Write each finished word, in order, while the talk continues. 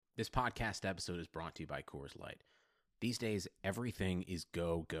This podcast episode is brought to you by Coors Light. These days, everything is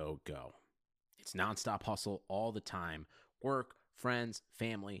go, go, go. It's nonstop hustle all the time. Work, friends,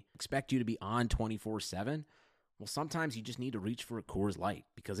 family expect you to be on 24/7. Well, sometimes you just need to reach for a Coors Light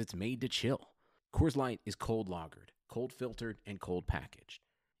because it's made to chill. Coors Light is cold lagered, cold filtered, and cold packaged.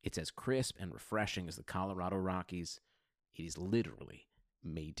 It's as crisp and refreshing as the Colorado Rockies. It is literally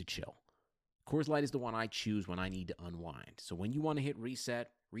made to chill. Coors Light is the one I choose when I need to unwind. So when you want to hit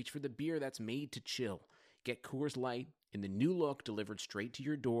reset, reach for the beer that's made to chill. Get Coors Light in the new look delivered straight to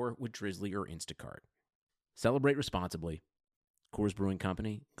your door with Drizzly or Instacart. Celebrate responsibly. Coors Brewing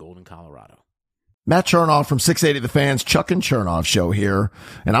Company, Golden, Colorado. Matt Chernoff from 680 The Fans, Chuck and Chernoff Show here.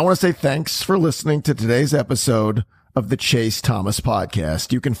 And I want to say thanks for listening to today's episode of the Chase Thomas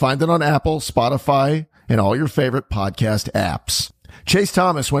Podcast. You can find it on Apple, Spotify, and all your favorite podcast apps. Chase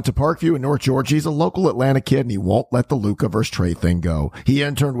Thomas went to Parkview in North Georgia. He's a local Atlanta kid, and he won't let the Luka versus Trey thing go. He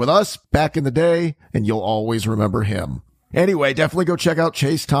interned with us back in the day, and you'll always remember him. Anyway, definitely go check out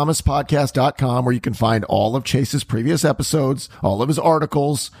ChaseThomasPodcast.com, where you can find all of Chase's previous episodes, all of his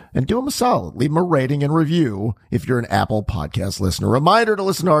articles, and do him a solid. Leave him a rating and review if you're an Apple Podcast listener. Reminder to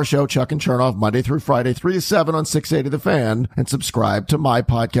listen to our show, Chuck and Chernoff, Monday through Friday, 3 to 7 on 680 The Fan, and subscribe to my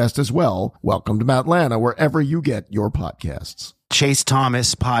podcast as well. Welcome to Atlanta, wherever you get your podcasts. The Chase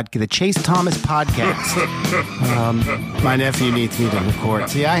Thomas Podcast. My nephew needs me to record.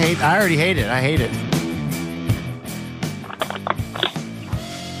 See, I already hate it. I hate it.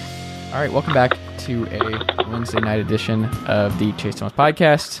 All right, welcome back to a Wednesday night edition of the Chase Thomas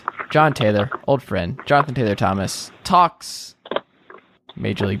Podcast. John Taylor, old friend, Jonathan Taylor Thomas, talks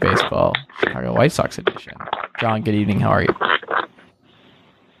Major League Baseball, Chicago White Sox edition. John, good evening. How are you?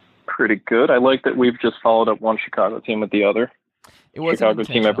 Pretty good. I like that we've just followed up one Chicago team with the other. It was Chicago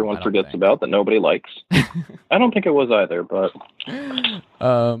team everyone forgets about that nobody likes. I don't think it was either, but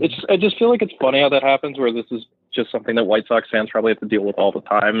I just feel like it's funny how that happens, where this is just something that White Sox fans probably have to deal with all the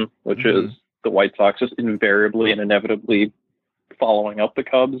time, which is the White Sox just invariably and inevitably following up the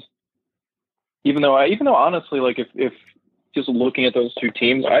Cubs. Even though honestly, like if just looking at those two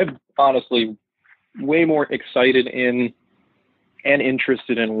teams, I'm honestly way more excited in and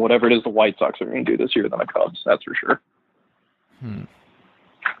interested in whatever it is the White Sox are going to do this year than the Cubs. That's for sure.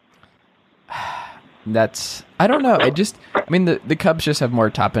 I don't know. The Cubs just have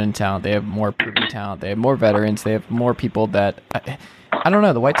more top end talent. They have more proven talent. They have more veterans. They have more people that I don't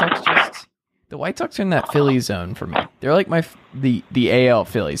know. The White Sox are in that Philly zone for me. They're like the AL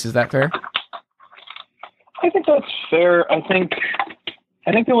Phillies. Is that fair? I think that's fair. I think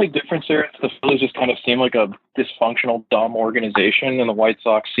the only difference there is the Phillies just kind of seem like a dysfunctional, dumb organization, and the White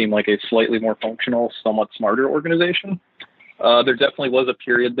Sox seem like a slightly more functional, somewhat smarter organization. There definitely was a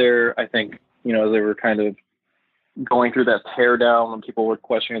period there, I think, they were kind of going through that tear down when people were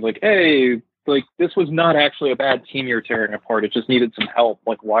questioning, like, hey, like, this was not actually a bad team you're tearing apart. It just needed some help.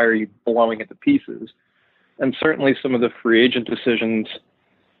 Like, why are you blowing it to pieces? And certainly some of the free agent decisions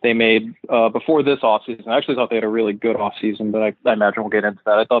they made before this offseason, I actually thought they had a really good offseason, but I imagine we'll get into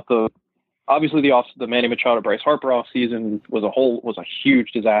that. I thought the Manny Machado, Bryce Harper offseason was a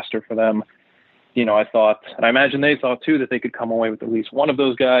huge disaster for them. I thought, and I imagine they thought too, that they could come away with at least one of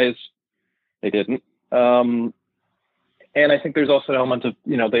those guys. They didn't. And I think there's also an element of,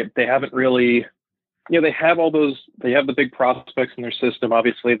 they haven't really, they have the big prospects in their system.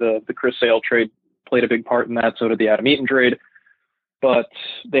 Obviously the Chris Sale trade played a big part in that. So did the Adam Eaton trade, but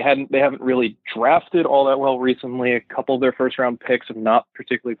they haven't really drafted all that well recently. A couple of their first round picks have not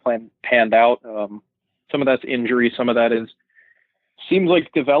particularly panned out. Some of that's injury. Some of that seems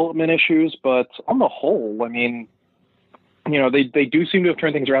like development issues, but on the whole, I mean, they do seem to have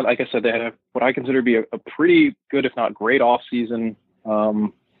turned things around. Like I said, they had what I consider to be a pretty good, if not great, off season.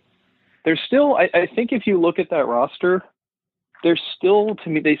 There's still, I think, if you look at that roster, they still to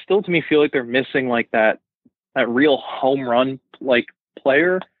me feel like they're missing like that real home run like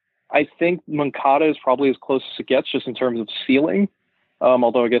player. I think Moncada is probably as close as it gets, just in terms of ceiling.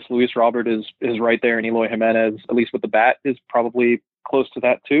 Although I guess Luis Robert is right there, and Eloy Jimenez, at least with the bat, is probably close to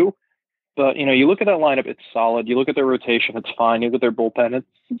that too. But, you look at that lineup, it's solid. You look at their rotation, it's fine. You look at their bullpen,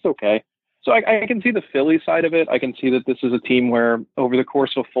 it's okay. So I can see the Philly side of it. I can see that this is a team where over the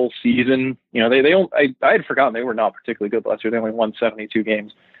course of a full season, I had forgotten they were not particularly good last year. They only won 72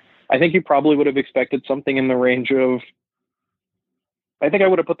 games. I think you probably would have expected something in the range of, I think I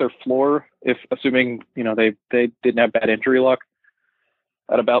would have put their floor, if assuming, they didn't have bad injury luck,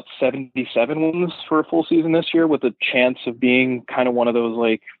 at about 77 wins for a full season this year, with a chance of being kind of one of those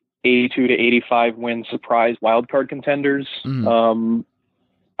like 82 to 85 win surprise wildcard contenders.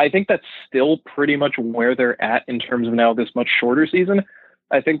 I think that's still pretty much where they're at in terms of now this much shorter season.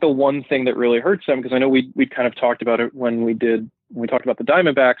 I think the one thing that really hurts them, because I know we kind of talked about it when we talked about the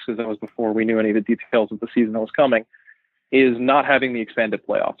Diamondbacks, because that was before we knew any of the details of the season that was coming, is not having the expanded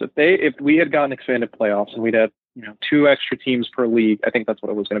playoffs. If we had gotten expanded playoffs and we'd had 2 extra teams per league, I think that's what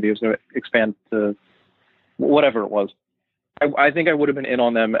it was going to be. It was going to expand to whatever it was. I think I would have been in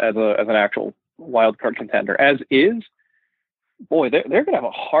on them as an actual wild card contender. As is, boy, they're going to have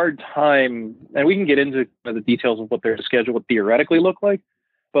a hard time, and we can get into the details of what their schedule would theoretically look like.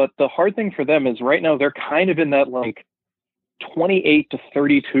 But the hard thing for them is right now they're kind of in that like 28 to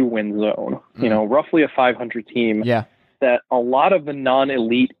 32 win zone. Roughly a 500 team. Yeah. That a lot of the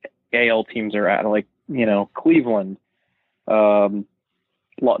non-elite AL teams are at, like, Cleveland, the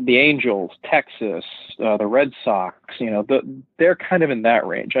Angels, Texas, the Red Sox, they're kind of in that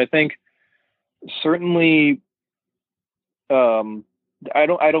range. I think certainly, I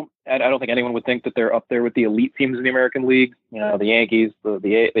don't think anyone would think that they're up there with the elite teams in the American League. The Yankees,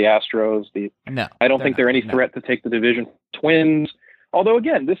 the Astros, No, I don't think they're any threat to take the division. Twins. Although,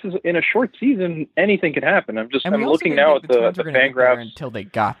 again, this is in a short season, anything could happen. I'm looking now at the fan graphs. Until they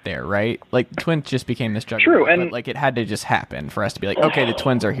got there, right? Like, the Twins just became this juggernaut. True, and but, like, it had to just happen for us to be like, okay, the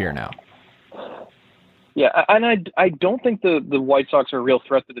Twins are here now. Yeah, and I don't think the White Sox are a real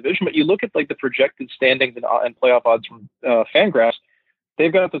threat to the division, but you look at, like, the projected standings and playoff odds from Fangraphs,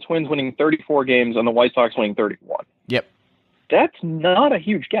 they've got the Twins winning 34 games and the White Sox winning 31. Yep. That's not a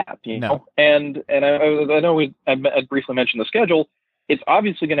huge gap, No. And I know I briefly mentioned the schedule. It's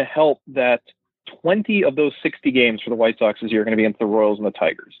obviously going to help that 20 of those 60 games for the White Sox this year are going to be against the Royals and the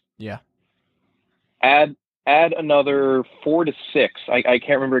Tigers. Yeah. Add another 4 to 6. I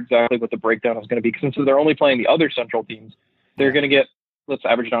can't remember exactly what the breakdown is going to be, since they're only playing the other Central teams. They're going to get, let's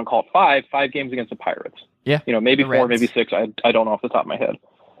average down, call it 5 games against the Pirates. Yeah. Maybe 4, maybe 6. I don't know off the top of my head.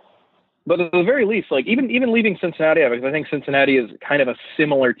 But at the very least, like even leaving Cincinnati out, because I think Cincinnati is kind of a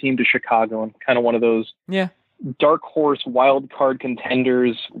similar team to Chicago and kind of one of those dark horse wild card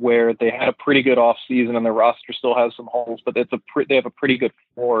contenders where they had a pretty good offseason and their roster still has some holes, but they have a pretty good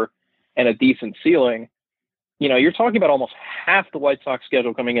floor and a decent ceiling. You're talking about almost half the White Sox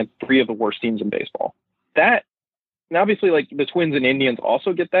schedule coming in 3 of the worst teams in baseball. That, and obviously, like, the Twins and Indians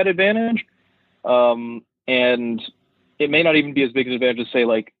also get that advantage. And it may not even be as big an advantage as, say,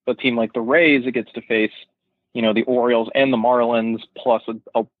 like a team like the Rays that gets to face, the Orioles and the Marlins, plus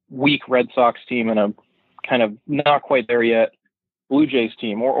a weak Red Sox team and a kind of not quite there yet Blue Jays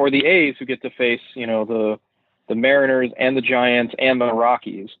team, or the A's who get to face, the Mariners and the Giants and the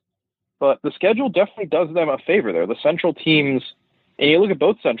Rockies. But the schedule definitely does them a favor there. The Central teams, and you look at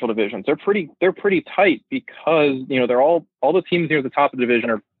both Central divisions, they're pretty tight because, they're all the teams near the top of the division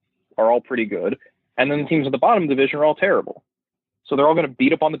are all pretty good. And then the teams at the bottom of the division are all terrible. So they're all going to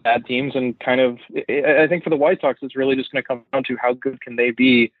beat up on the bad teams, and kind of, I think for the White Sox, it's really just going to come down to how good can they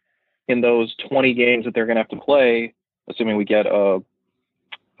be in those 20 games that they're going to have to play, assuming we get a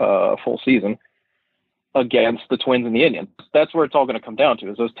full season, against the Twins and the Indians. That's where it's all going to come down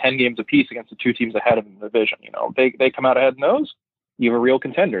to, is those 10 games apiece against the 2 teams ahead of them in the division. They come out ahead in those, you have a real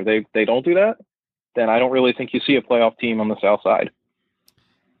contender. They don't do that, then I don't really think you see a playoff team on the South side.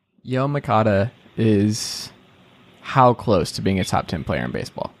 Yo Makata is how close to being a top 10 player in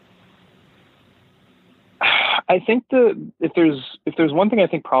baseball? I think if there's one thing I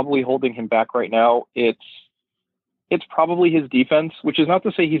think probably holding him back right now, it's probably his defense, which is not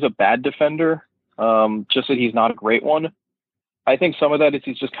to say he's a bad defender, just that he's not a great one. I think some of that is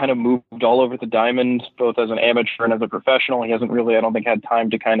he's just kind of moved all over the diamond, both as an amateur and as a professional. He hasn't really, I don't think, had time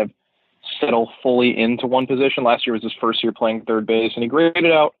to kind of settle fully into one position. Last year was his first year playing third base, and he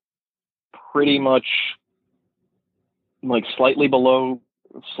graded out pretty much like slightly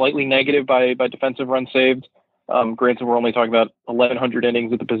negative by defensive runs saved. Granted, we're only talking about 1,100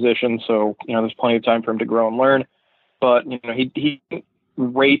 innings at the position, so there's plenty of time for him to grow and learn. But he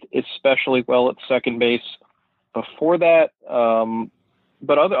rate especially well at second base before that.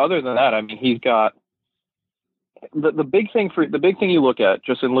 But other than that, I mean, he's got the big thing you look at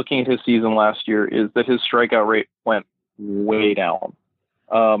just in looking at his season last year is that his strikeout rate went way down,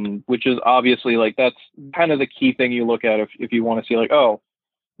 which is obviously like that's kind of the key thing you look at if you want to see like, oh,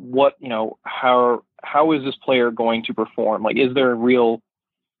 what how is this player going to perform? Like, is there a real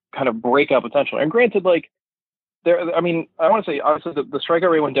kind of breakout potential? And granted, like, I want to say, obviously, the strikeout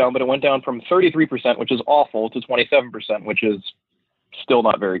rate went down, but it went down from 33%, which is awful, to 27%, which is still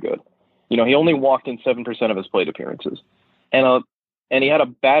not very good. He only walked in 7% of his plate appearances. And he had a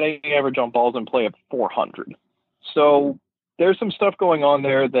batting average on balls in play of 400. So there's some stuff going on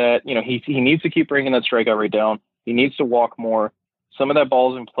there that, he needs to keep bringing that strikeout rate down. He needs to walk more. Some of that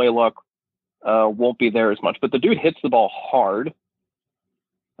balls in play luck won't be there as much, but the dude hits the ball hard.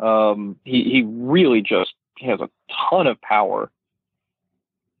 He really just has a ton of power.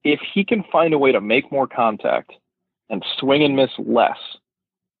 If he can find a way to make more contact and swing and miss less,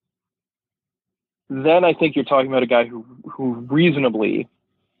 then I think you're talking about a guy who reasonably,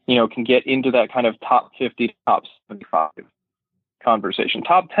 can get into that kind of top 50, top 75 conversation.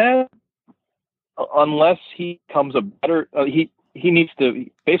 Top 10, unless he becomes a better, he needs to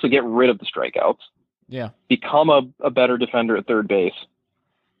basically get rid of the strikeouts. Yeah. Become a better defender at third base.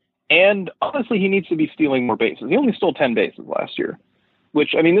 And honestly, he needs to be stealing more bases. He only stole 10 bases last year,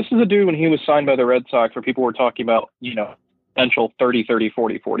 which, this is a dude when he was signed by the Red Sox where people were talking about, potential 30,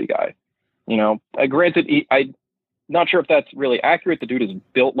 40 guy. Granted, I'm not sure if that's really accurate. The dude is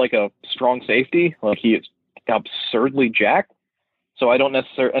built like a strong safety. Like, he is absurdly jacked. So I don't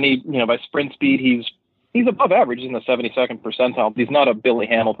necessarily, by sprint speed, he's above average. He's in the 72nd percentile. He's not a Billy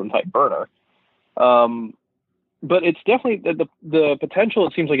Hamilton type burner. But it's definitely the potential.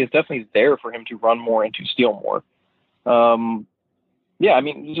 It seems like it's definitely there for him to run more and to steal more.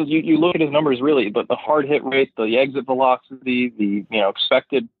 You look at his numbers really, but the hard hit rate, the exit velocity, the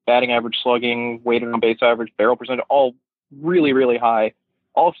expected batting average, slugging, weighted on base average, barrel percentage, all really, really high.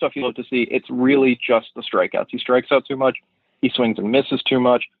 All stuff you love to see. It's really just the strikeouts. He strikes out too much. He swings and misses too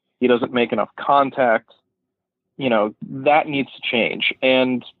much. He doesn't make enough contact. That needs to change.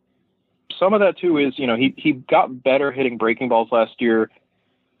 And some of that too is, he got better hitting breaking balls last year.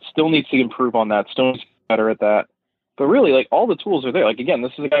 Still needs to improve on that. Still needs to get better at that. But really, like, all the tools are there. Like, again,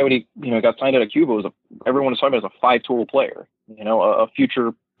 this is a guy when he, got signed out of Cuba, everyone was talking about as a 5-tool player, a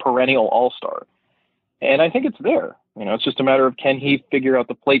future perennial all-star. And I think it's there. It's just a matter of, can he figure out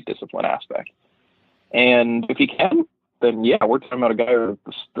the plate discipline aspect? And if he can, then yeah, we're talking about a guy where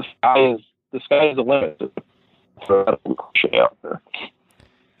the sky is the limit. So that's a cliche out there.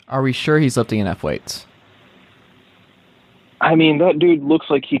 Are we sure he's lifting enough weights? That dude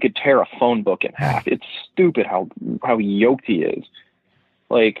looks like he could tear a phone book in half. It's stupid how yoked he is.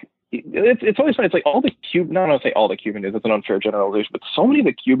 Like, it's always funny. It's like all the Cuban, not to say all the Cuban dudes, that's an unfair generalization, but so many of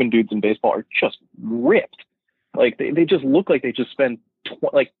the Cuban dudes in baseball are just ripped. Like, they just look like they just spend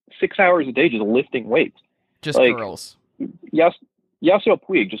 6 hours a day just lifting weights. Just girls. Yasiel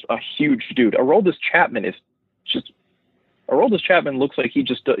Puig, just a huge dude. Aroldis Chapman looks like he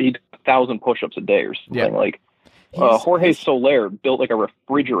does 1,000 push-ups a day or something. Yeah. Like, Jorge Soler built like a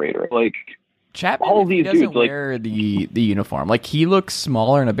refrigerator. Like, Chapman, all these he doesn't dudes wear the uniform. Like, he looks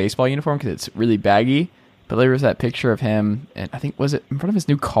smaller in a baseball uniform because it's really baggy. But there was that picture of him, and I think, was it in front of his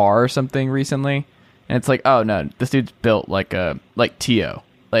new car or something recently? And it's like, oh no, this dude's built like Tio.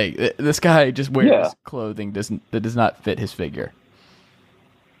 Like, this guy just wears clothing that does not fit his figure.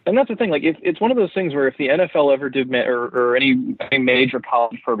 And that's the thing. Like, it's one of those things where if the NFL ever did, or any major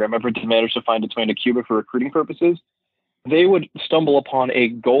college program ever did manage to find its way into Cuba for recruiting purposes, they would stumble upon a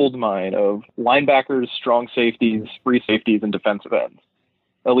gold mine of linebackers, strong safeties, free safeties, and defensive ends.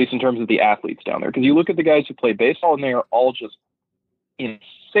 At least in terms of the athletes down there, because you look at the guys who play baseball, and they are all just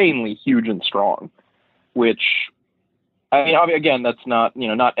insanely huge and strong. Which, again, that's not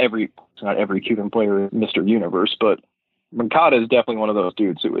not every Cuban player is Mr. Universe, but Moncada is definitely one of those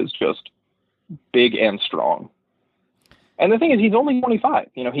dudes who is just big and strong. And the thing is, he's only 25.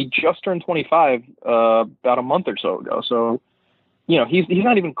 He just turned 25 about a month or so ago. So, he's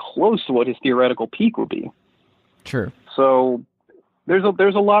not even close to what his theoretical peak would be. True. So there's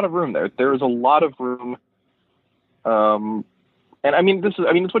a lot of room there. There is a lot of room. And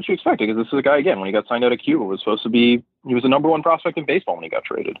it's what you expected, because this is a guy, again, when he got signed out of Cuba, was supposed to be, he was the number one prospect in baseball when he got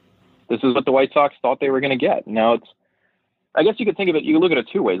traded. This is what the White Sox thought they were going to get. Now I guess you could think of it, you could look at it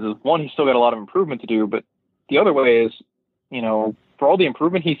two ways. One, he's still got a lot of improvement to do, but the other way is, for all the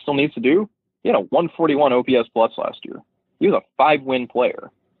improvement he still needs to do, 141 OPS plus last year. He was a 5-win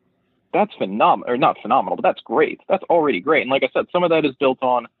player. That's phenomenal, or not phenomenal, but that's great. That's already great. And like I said, some of that is built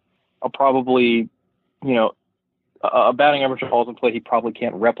on a probably, a batting average of balls in play he probably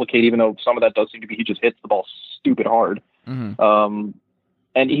can't replicate, even though some of that does seem to be he just hits the ball stupid hard. Mm-hmm.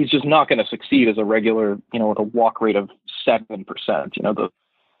 And he's just not going to succeed as a regular, with a walk rate of 7%. The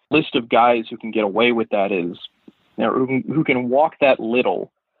list of guys who can get away with that is, who can walk that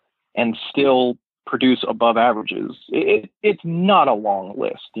little and still produce above averages. It's not a long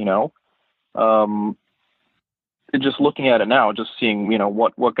list, Just looking at it now, just seeing,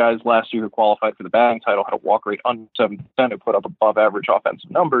 what guys last year who qualified for the batting title had a walk rate under 7%, who put up above average offensive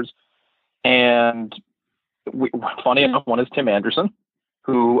numbers. And funny enough, one is Tim Anderson,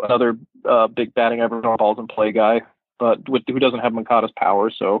 who another big batting average on balls in play guy, but who doesn't have Moncada's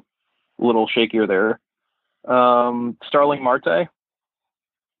power, so a little shakier there. Starling Marte,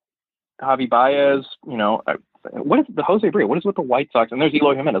 Javi Baez, what is the Jose Bria? What is with the White Sox? And there's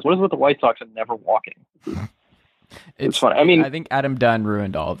Eloy Jimenez. What is with the White Sox and never walking? It's funny. I mean, I think Adam Dunn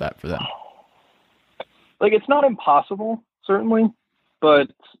ruined all of that for them. Like, it's not impossible, certainly, but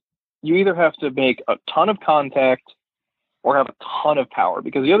you either have to make a ton of contact or have a ton of power.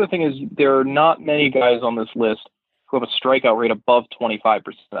 Because the other thing is, there are not many guys on this list who have a strikeout rate above 25%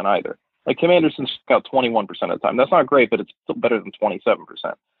 either. Like, Tim Anderson struck out 21% of the time. That's not great, but it's still better than 27%.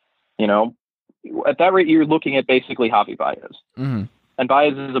 You know, at that rate, you're looking at basically Javi Baez. Mm-hmm. And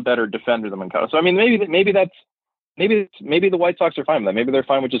Baez is a better defender than Moncada. So, I mean, maybe the White Sox are fine with that. Maybe they're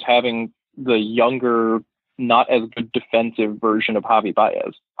fine with just having the younger, not as good defensive version of Javi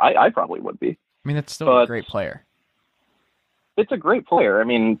Baez. I probably would be. I mean, that's still a great player. It's a great player. I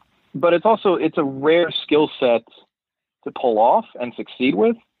mean, but it's a rare skill set to pull off and succeed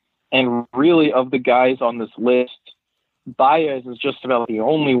with. And really, of the guys on this list, Baez is just about the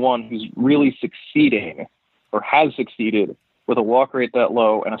only one who's really succeeding or has succeeded with a walk rate that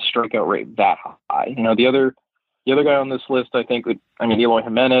low and a strikeout rate that high. You know, the other guy on this list, I think, Eloy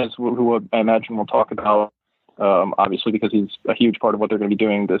Jimenez, who I imagine we'll talk about, obviously, because he's a huge part of what they're going to be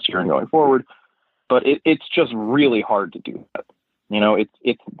doing this year and going forward. But it's just really hard to do that. You know,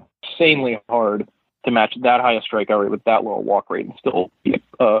 it's insanely hard to match that high a strikeout rate with that low a walk rate and still be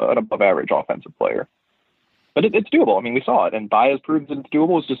an above average offensive player. But it's doable. I mean, we saw it, and Baez proves that it's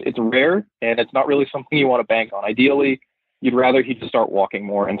doable. It's rare, and it's not really something you want to bank on. Ideally, you'd rather he just start walking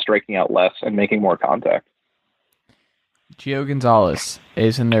more and striking out less and making more contact. Gio Gonzalez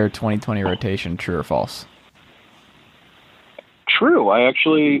is in their 2020 rotation. True or false? True. I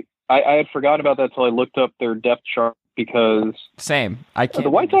had forgotten about that until I looked up their depth chart because same. I can't. The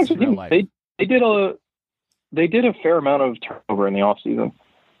White Sox they did a fair amount of turnover in the offseason.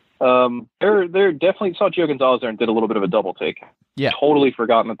 They're definitely saw Gio Gonzalez there and did a little bit of a double take. Yeah. Totally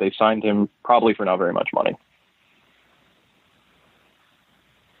forgotten that they signed him probably for not very much money.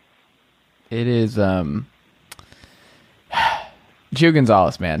 It is Gio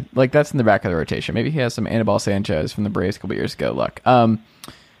Gonzalez, man. Like, that's in the back of the rotation. Maybe he has some Anibal Sanchez from the Braves a couple years ago. Luck.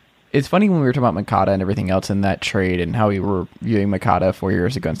 It's funny when we were talking about Moncada and everything else in that trade and how we were viewing Moncada 4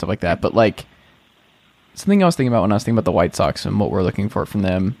 years ago and stuff like that. But, like, something I was thinking about when I was thinking about the White Sox and what we're looking for from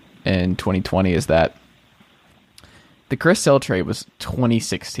them in 2020 is that the Chris Sale trade was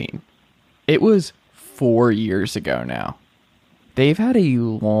 2016. It was 4 years ago now. They've had a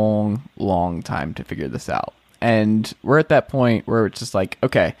long, long time to figure this out. And we're at that point where it's just like,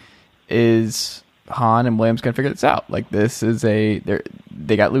 okay, is Hahn and Williams going to figure this out? Like, this is they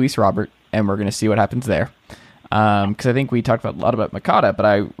got Luis Robert, and we're going to see what happens there. Because I think we talked a lot about Moncada, but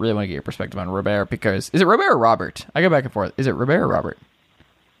I really want to get your perspective on Robert, because is it Robert or Robert? I go back and forth. Is it Robert or Robert?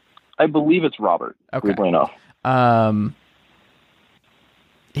 I believe it's Robert. Okay. Weirdly enough.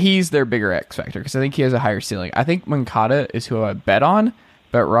 He's their bigger X factor because I think he has a higher ceiling. I think Moncada is who I bet on,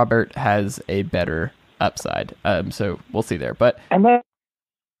 but Robert has a better upside. So we'll see there. But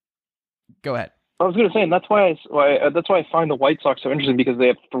go ahead. I was going to say, and that's why I find the White Sox so interesting, because they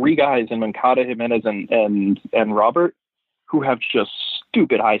have three guys in Moncada, Jimenez, and Robert who have just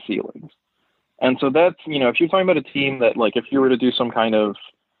stupid high ceilings. And so that's, if you're talking about a team that, like, if you were to do some kind of,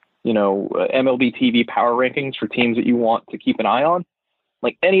 MLB TV power rankings for teams that you want to keep an eye on,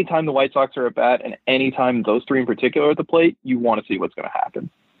 like, anytime the White Sox are at bat and anytime those three in particular are at the plate, you want to see what's going to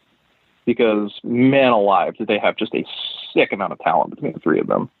happen. Because, man alive, did they have just a sick amount of talent between the three of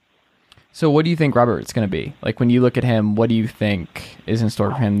them. So what do you think Robert's going to be? Like, when you look at him, what do you think is in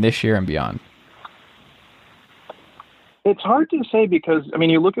store for him this year and beyond? It's hard to say because,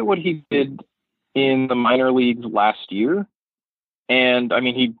 you look at what he did in the minor leagues last year, and,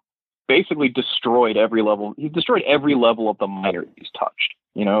 he basically destroyed every level. He destroyed every level of the minor he's touched.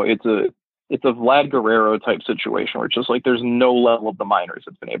 It's a Vlad Guerrero type situation where it's just like there's no level of the minors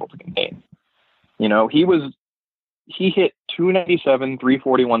that's been able to contain. He hit 297,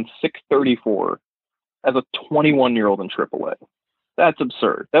 341, 634 as a 21-year-old in AAA. That's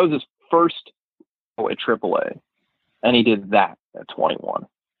absurd. That was his first at AAA, and he did that at 21.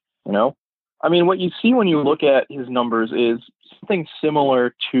 What you see when you look at his numbers is something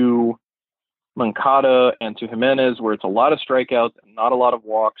similar to Moncada and to Jimenez, where it's a lot of strikeouts and not a lot of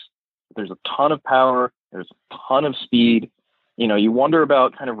walks. There's a ton of power. There's a ton of speed. You wonder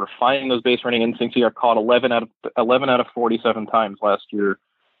about kind of refining those base running instincts. He got caught 11 out of 47 times last year.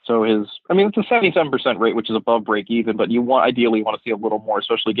 So it's a 77% rate, which is above break even, but ideally want to see a little more,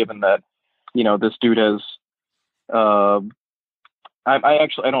 especially given that, this dude has, I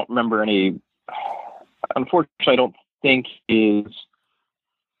don't remember any, unfortunately, I don't think is,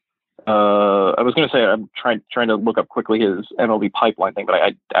 I was going to say, I'm trying to look up quickly his MLB pipeline thing, but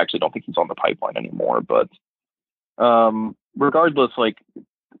I actually don't think he's on the pipeline anymore, but Regardless, like a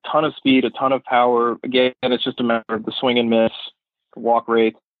ton of speed, a ton of power. Again, it's just a matter of the swing and miss, walk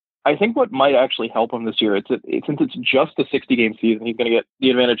rate. I think what might actually help him this year, since it's just a 60-game season, he's going to get the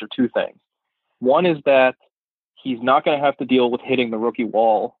advantage of two things. One is that he's not going to have to deal with hitting the rookie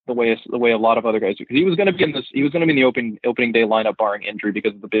wall the way a lot of other guys do, because he was going to be in the opening day lineup barring injury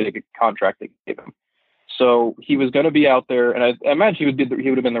because of the big contract they gave him. So he was going to be out there, and I imagine he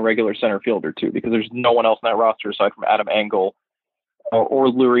would have been the regular center fielder too, because there's no one else in that roster aside from Adam Engel or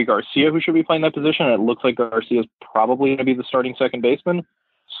Lurie Garcia who should be playing that position. And it looks like Garcia is probably going to be the starting second baseman.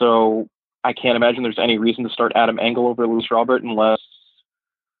 So I can't imagine there's any reason to start Adam Engel over Luis Robert unless,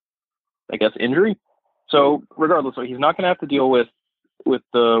 I guess, injury. So regardless, he's not going to have to deal with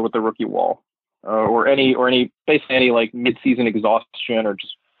the rookie wall or any basically any like midseason exhaustion or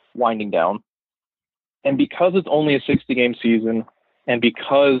just winding down. And because it's only a 60-game season, and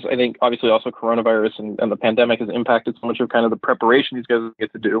because I think obviously also coronavirus and the pandemic has impacted so much of kind of the preparation these guys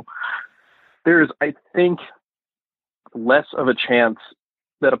get to do, there's, I think, less of a chance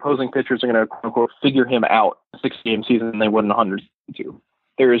that opposing pitchers are going to, quote unquote, figure him out in a 60-game season than they would in 162.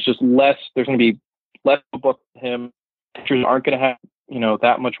 There is just less, there's going to be less of a book for him. Pitchers aren't going to have,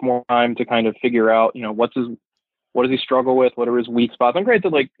 that much more time to kind of figure out, what does he struggle with? What are his weak spots? And great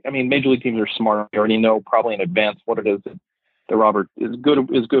that, major league teams are smart. They already know probably in advance what it is that Robert is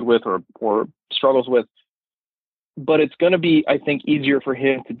good with or struggles with. But it's going to be, I think, easier for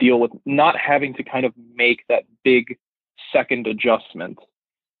him to deal with not having to kind of make that big second adjustment,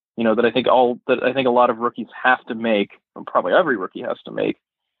 that I think a lot of rookies have to make, and probably every rookie has to make,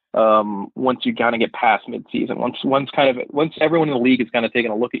 once you kind of get past midseason. Once everyone in the league is kind of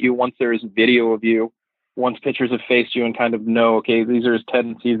taking a look at you, once there is video of you, once pitchers have faced you and kind of know, okay, these are his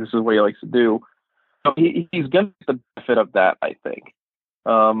tendencies, this is what he likes to do. So he's going to get the benefit of that, I think.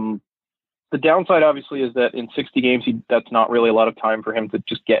 The downside, obviously, is that in 60 games, that's not really a lot of time for him to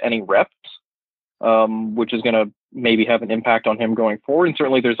just get any reps, which is going to maybe have an impact on him going forward. And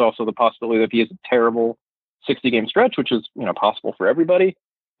certainly there's also the possibility that he has a terrible 60-game stretch, which is possible for everybody.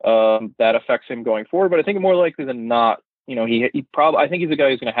 That affects him going forward. But I think more likely than not, I think he's a guy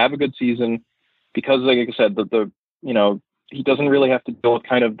who's going to have a good season because, like I said, he doesn't really have to deal with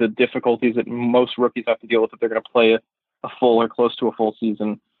kind of the difficulties that most rookies have to deal with if they're going to play a full or close to a full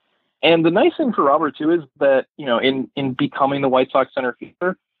season. And the nice thing for Robert too is that, in becoming the White Sox center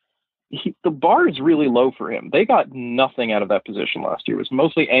fielder, the bar is really low for him. They got nothing out of that position last year. It was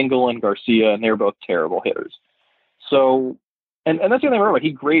mostly Engel and Garcia, and they were both terrible hitters. So, and that's the thing about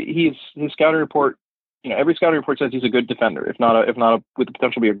his scouting report, every scouting report says he's a good defender, if not with the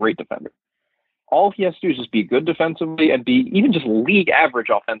potential to be a great defender. All he has to do is just be good defensively and be even just league average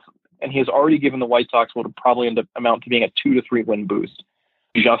offensively. And he has already given the White Sox what would probably amount to being a 2 to 3 win boost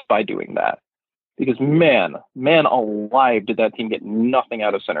just by doing that. Because man alive, did that team get nothing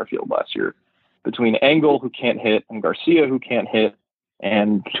out of center field last year. Between Engel, who can't hit, and Garcia, who can't hit,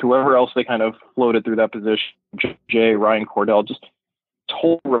 and whoever else they kind of floated through that position, Jay, Ryan Cordell, just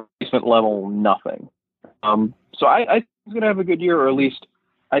total replacement level nothing. So I think he's going to have a good year, or at least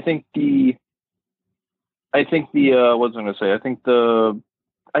I think the kind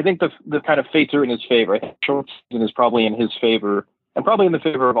of fates are in his favor. I think short season is probably in his favor, and probably in the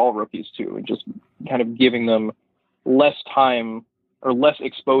favor of all rookies too, and just kind of giving them less time or less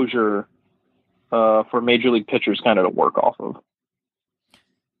exposure for major league pitchers kind of to work off of.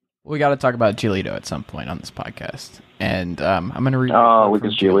 We got to talk about Giolito at some point on this podcast, and I'm going to read. Oh,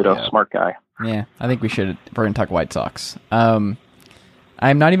 Lucas Giolito, smart guy. Yeah, I think we should. We're going to talk White Sox. I'm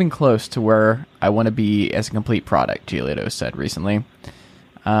not even close to where I want to be as a complete product, Giolito said recently.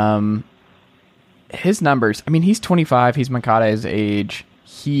 His numbers, he's 25, he's Makata's age.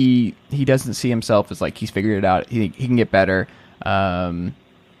 He doesn't see himself as like he's figured it out. He can get better. I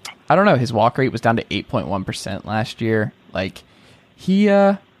don't know. His walk rate was down to 8.1% last year. Like he's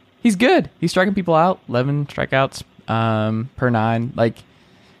good. He's striking people out, 11 strikeouts per 9. Like,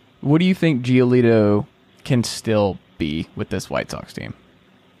 what do you think Giolito can still be with this White Sox team?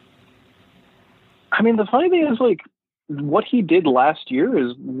 The funny thing is, what he did last year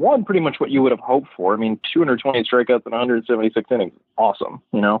is pretty much what you would have hoped for. 220 strikeouts and 176 innings. Awesome.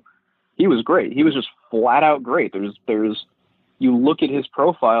 He was great. He was just flat out great. You look at his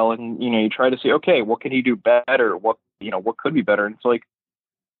profile and, you try to see, okay, what can he do better? What could be better? And it's like,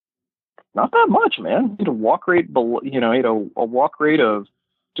 not that much, man. He had a walk rate below, he had a walk rate of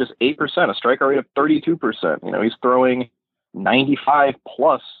just 8%, a strikeout rate of 32%. He's throwing 95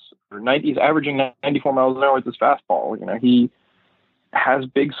 plus, he's averaging 94 miles an hour with his fastball. He has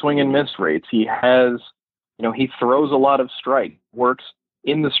big swing and miss rates. He has, he throws a lot of strike, works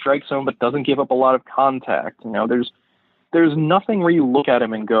in the strike zone but doesn't give up a lot of contact. You know, there's nothing where you look at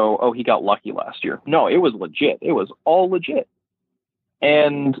him and go, oh, he got lucky last year. No, it was legit. It was all legit.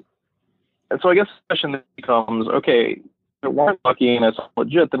 And so I guess the question then becomes, okay, if it weren't lucky and it's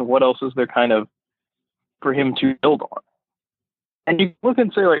legit, then what else is there kind of for him to build on? And you look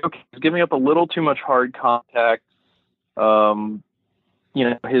and say, like, okay, he's giving up a little too much hard contact. You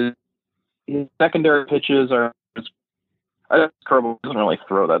know, his secondary pitches are, curveball doesn't really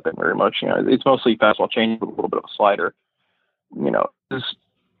throw that thing very much. You know, it's mostly fastball change with a little bit of a slider. You know, is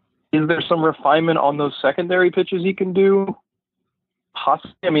there some refinement on those secondary pitches he can do?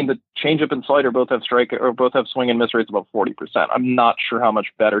 Possibly. I mean, the changeup and slider both have swing and miss rates above 40%. I'm not sure how much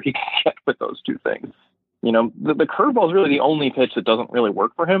better he can get with those two things. You know, the curveball is really the only pitch that doesn't really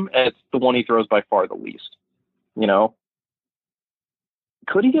work for him, and it's the one he throws by far the least. You know,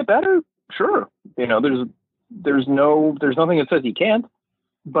 could he get better? Sure. You know, there's nothing that says he can't.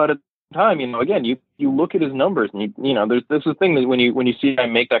 But at the time, you know, again, you look at his numbers, and you know, this is the thing that when you see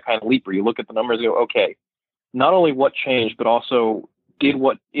him make that kind of leap, where you look at the numbers and go, okay, not only what changed, but also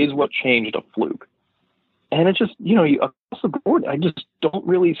what changed a fluke. And it's just, you know, across the board, I just don't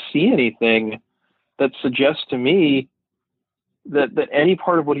really see anything that suggests to me that any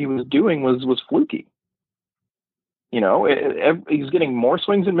part of what he was doing was fluky. You know, he's getting more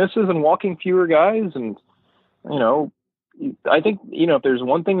swings and misses and walking fewer guys. And, you know, I think, you know, if there's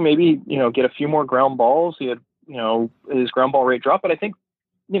one thing, maybe, you know, get a few more ground balls. He had, you know, his ground ball rate dropped. But I think,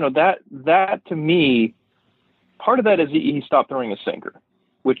 you know, that to me, part of that is he stopped throwing a sinker,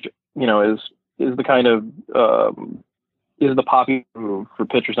 which, you know, is the kind of, is the popular move for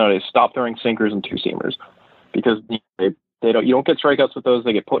pitchers nowadays. Stop throwing sinkers and two seamers, because you don't get strikeouts with those.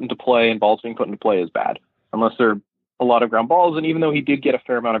 They get put into play, and balls being put into play is bad unless they're a lot of ground balls. And even though he did get a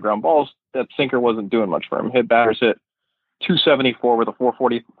fair amount of ground balls, that sinker wasn't doing much for him. Batters hit 274 with a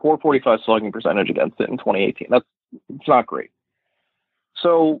 445 slugging percentage against it in 2018. It's not great.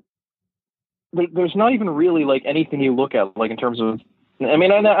 So there's not even really like anything you look at, like in terms of, I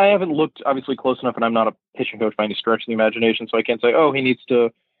mean, I haven't looked obviously close enough, and I'm not a pitching coach by any stretch of the imagination, so I can't say, oh, he needs to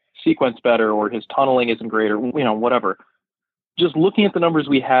sequence better, or his tunneling isn't great, or, you know, whatever. Just looking at the numbers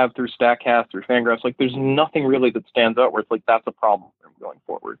we have through StatCast, through Fangraphs, like there's nothing really that stands out where it's like that's a problem for him going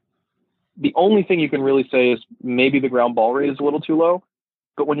forward. The only thing you can really say is maybe the ground ball rate is a little too low,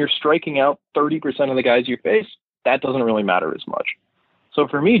 but when you're striking out 30% of the guys you face, that doesn't really matter as much. So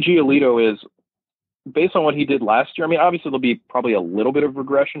for me, Giolito is, based on what he did last year, I mean, obviously there'll be probably a little bit of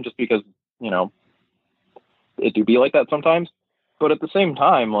regression just because, you know, it do be like that sometimes. But at the same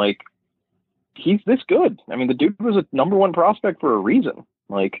time, like, he's this good. I mean, the dude was a number one prospect for a reason.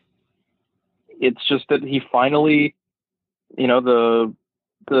 Like, it's just that he finally, you know,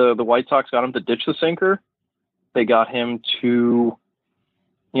 the White Sox got him to ditch the sinker. They got him to,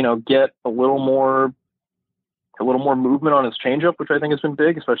 you know, get a little more movement on his changeup, which I think has been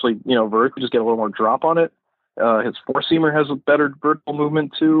big, especially, you know, vertically, just get a little more drop on it. His four-seamer has a better vertical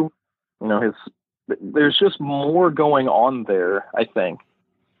movement too. You know, there's just more going on there, I think,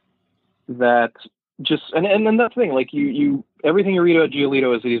 that just, and then that thing, like everything you read about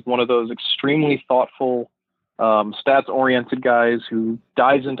Giolito is that he's one of those extremely thoughtful, stats-oriented guys who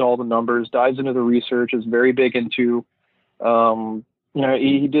dives into all the numbers, dives into the research, is very big into, you know,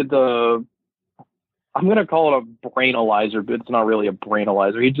 he did I'm going to call it a brainalyzer, but it's not really a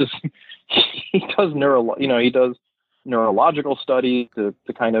brainalyzer. He does neurological studies to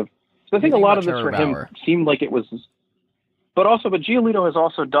kind of, so I think a lot of this for him seemed like it was, but Giolito has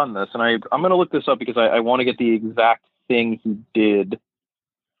also done this, and I'm going to look this up because I want to get the exact thing he did.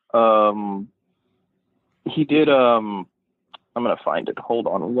 I'm going to find it. Hold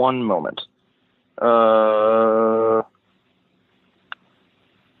on one moment.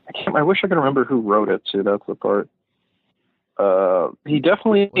 I wish I could remember who wrote it too. That's the part. He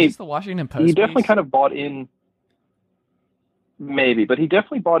definitely, was this the Washington Post? He definitely kind of bought in, maybe, but he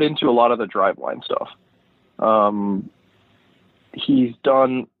definitely bought into a lot of the driveline stuff. He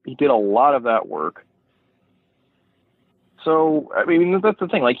did a lot of that work. So, I mean, that's the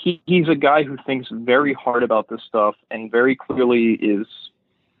thing. Like, he's a guy who thinks very hard about this stuff and very clearly is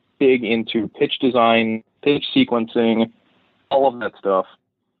big into pitch design, pitch sequencing, all of that stuff.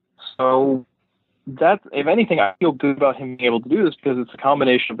 So that's, if anything, I feel good about him being able to do this because it's a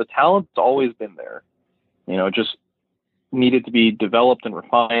combination of the talent that's always been there. You know, just needed to be developed and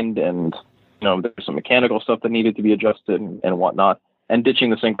refined, and, you know, there's some mechanical stuff that needed to be adjusted and whatnot. And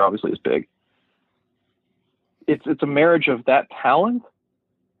ditching the sinker obviously is big. It's a marriage of that talent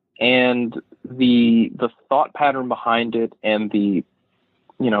and the thought pattern behind it, and the,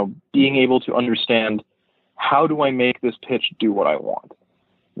 you know, being able to understand, how do I make this pitch do what I want?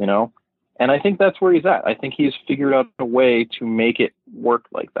 you know? And I think that's where he's at. I think he's figured out a way to make it work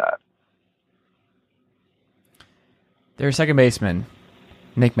like that. Their second baseman,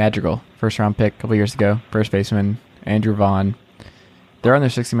 Nick Madrigal, first-round pick a couple years ago. First baseman, Andrew Vaughn. They're on their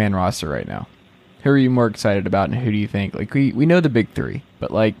 60-man roster right now. Who are you more excited about, and who do you think? Like, we know the big three, but,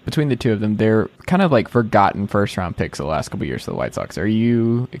 like, between the two of them, they're kind of, like, forgotten first-round picks the last couple years for the White Sox. Are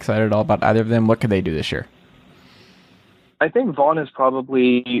you excited at all about either of them? What could they do this year? I think Vaughn is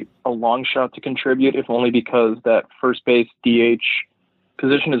probably a long shot to contribute, if only because that first base DH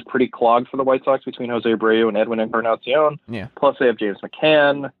position is pretty clogged for the White Sox between Jose Abreu and Edwin Encarnacion. Yeah. Plus, they have James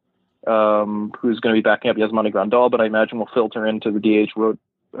McCann, who's going to be backing up Yasmani Grandal, but I imagine will filter into the DH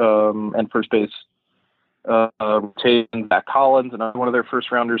and first base rotation. Zach Collins, another one of their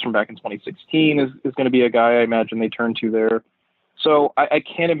first rounders from back in 2016, is going to be a guy I imagine they turn to there. So I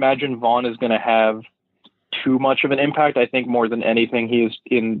can't imagine Vaughn is going to have too much of an impact. I think more than anything, he is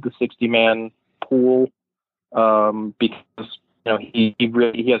in the 60-man pool because he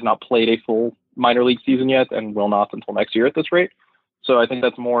has not played a full minor league season yet and will not until next year at this rate. So I think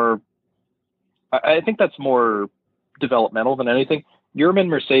that's more developmental than anything. Yerman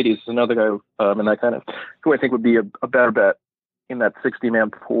Mercedes is another guy in that kind of who I think would be a better bet in that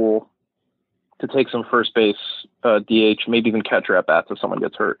 60-man pool to take some first base DH, maybe even catcher at bats if someone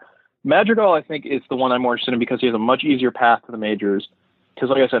gets hurt. Madrigal, I think, is the one I'm more interested in because he has a much easier path to the majors. Because,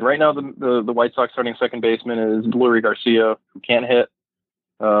 like I said, right now the White Sox starting second baseman is Lurie Garcia, who can't hit.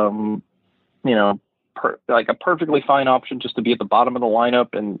 Like a perfectly fine option just to be at the bottom of the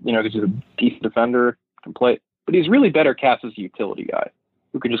lineup, and because he's a decent defender, can play. But he's really better cast as a utility guy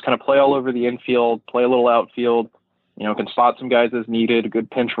who can just kind of play all over the infield, play a little outfield. Can spot some guys as needed, a good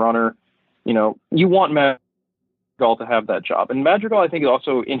pinch runner. You want Madrigal to have that job. And Madrigal, I think, is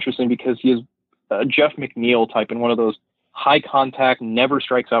also interesting because he is a Jeff McNeil type and one of those high contact, never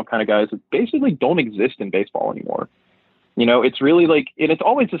strikes out kind of guys that basically don't exist in baseball anymore. It's really like, and it's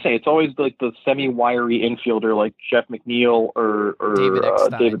always the same. It's always like the semi-wiry infielder like Jeff McNeil or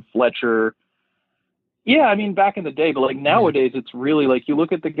David Fletcher. Yeah, I mean, back in the day, but like nowadays, it's really like you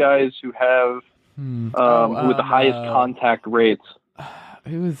look at the guys who have with the highest contact rates.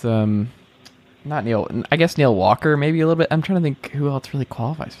 Who was not Neil? I guess Neil Walker, maybe a little bit. I'm trying to think who else really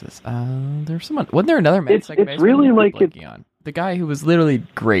qualifies for this. There's someone. Wasn't there another man? It's really like the guy who was literally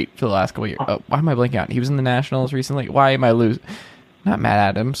great for the last couple of years. Oh, why am I blanking on? He was in the Nationals recently. Why am I losing? Not Matt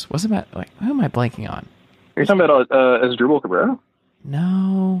Adams. Was it Matt? Who am I blanking on? Are you talking about Asdrubal Cabrera?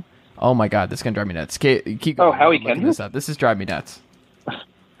 No. Oh my God, this is gonna drive me nuts. Keep going. Oh, Howie Kendrick? This is driving me nuts.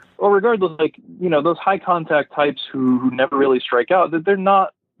 Well, regardless, like those high contact types who never really strike out, they're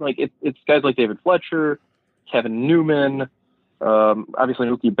not like it's guys like David Fletcher, Kevin Newman, obviously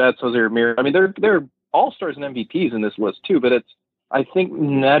Mookie Betts, Jose Ramirez. I mean, they're all-stars and MVPs in this list too, but I think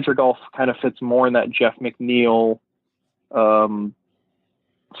Madrigal kind of fits more in that Jeff McNeil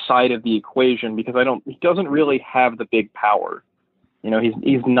side of the equation because he doesn't really have the big power.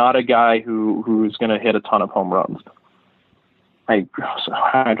 He's not a guy who's going to hit a ton of home runs. I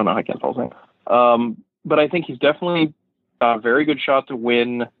don't know. I can't spell his name. But I think he's definitely a very good shot to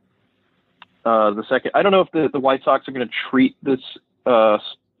win the second. I don't know if the White Sox are going to treat this. I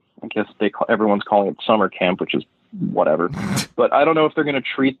guess everyone's calling it summer camp, which is whatever. But I don't know if they're going to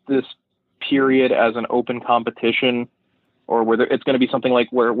treat this period as an open competition, or whether it's going to be something like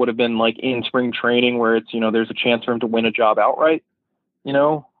where it would have been like in spring training, where it's there's a chance for him to win a job outright.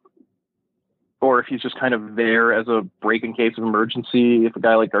 Or if he's just kind of there as a break in case of emergency if a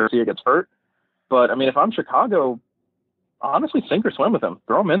guy like Garcia gets hurt. But I mean, if I'm Chicago, honestly, sink or swim with him.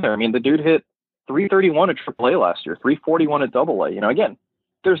 Throw him in there. I mean, the dude hit 331 at AAA last year, 341 at AA. Again,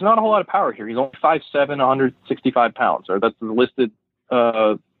 there's not a whole lot of power here. He's only 5'7", 165 pounds, or that's the listed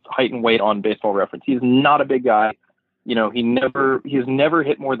height and weight on Baseball Reference. He's not a big guy. He has never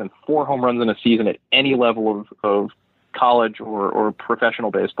hit more than 4 home runs in a season at any level of college or professional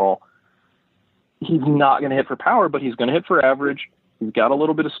baseball. He's not going to hit for power, but he's going to hit for average. He's got a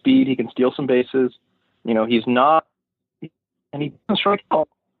little bit of speed. He can steal some bases. He's not, and he doesn't strike out.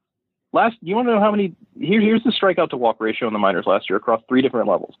 You want to know how many? Here's the strikeout to walk ratio in the minors last year across 3 different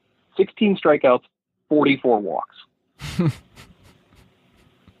levels: 16 strikeouts, 44 walks.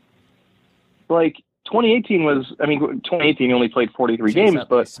 Like 2018 was. I mean, 2018 he only played 43 games,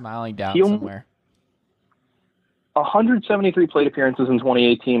 but smiling down somewhere. 173 plate appearances in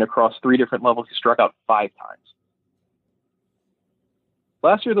 2018 across 3 different levels. He struck out 5 times.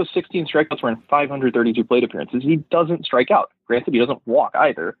 Last year, those 16 strikeouts were in 532 plate appearances. He doesn't strike out. Granted, he doesn't walk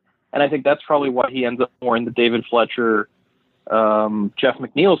either. And I think that's probably why he ends up more in the David Fletcher, Jeff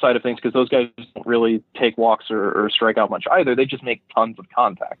McNeil's side of things, because those guys don't really take walks or strike out much either. They just make tons of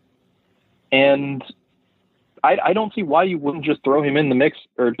contact. And I don't see why you wouldn't just throw him in the mix,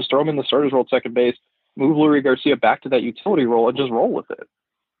 or just throw him in the starter's role at second base, move Lurie Garcia back to that utility role, and just roll with it.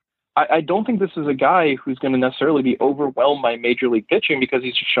 I don't think this is a guy who's going to necessarily be overwhelmed by major league pitching, because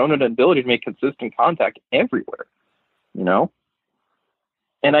he's shown an ability to make consistent contact everywhere, you know?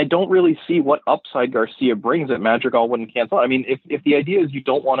 And I don't really see what upside Garcia brings that Madrigal wouldn't cancel. I mean, if the idea is you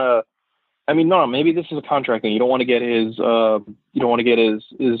don't want to, I mean, no, maybe this is a contract thing. You don't want to get his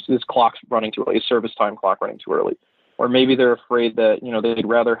clock running too early, his service time clock running too early. Or maybe they're afraid that, you know, they'd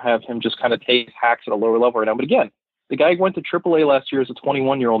rather have him just kind of take hacks at a lower level right now. But again, the guy went to AAA last year as a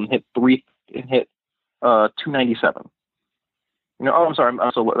 21-year-old and hit 297. You know, oh, I'm sorry,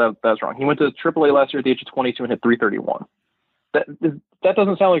 that's wrong. He went to AAA last year at the age of 22 and hit 331. That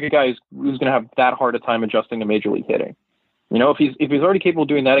doesn't sound like a guy who's going to have that hard a time adjusting to major league hitting. You know, if he's already capable of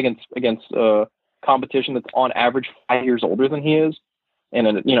doing that against competition that's on average 5 years older than he is, and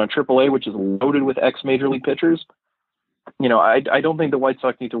AAA, which is loaded with ex-major league pitchers, you know, I don't think the White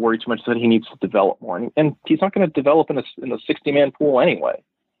Sox need to worry too much that he needs to develop more, and he's not going to develop in a 60-man pool anyway.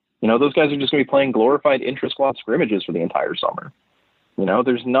 You know, those guys are just going to be playing glorified intra-squad scrimmages for the entire summer. You know,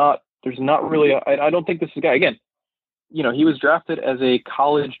 there's not really I don't think this is a guy, again. You know, he was drafted as a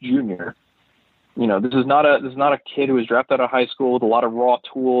college junior. You know, this is not a kid who was drafted out of high school with a lot of raw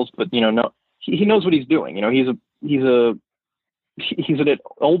tools, but, you know, no, he knows what he's doing. You know, he's an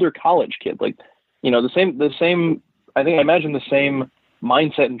older college kid. Like, you know, the same, I imagine the same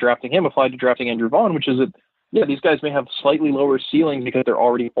mindset in drafting him applied to drafting Andrew Vaughn, which is that, yeah, these guys may have slightly lower ceilings because they're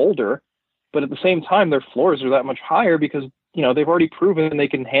already older, but at the same time, their floors are that much higher because, you know, they've already proven they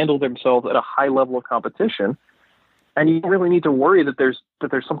can handle themselves at a high level of competition. And you don't really need to worry that there's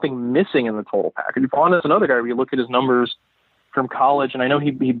something missing in the total package. Vaughn is another guy where you look at his numbers from college, and I know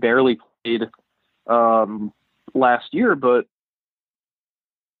he barely played last year, but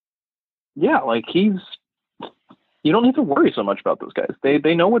yeah, like you don't need to worry so much about those guys.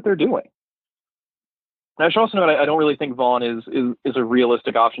 They know what they're doing. And I should also note I don't really think Vaughn is a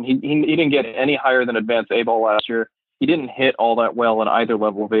realistic option. He didn't get any higher than advanced A-ball last year. He didn't hit all that well in either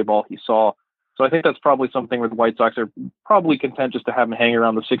level of A-ball he saw. So I think that's probably something where the White Sox are probably content just to have him hang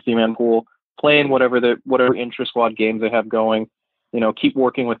around the 60-man pool, playing whatever intra-squad games they have going, you know, keep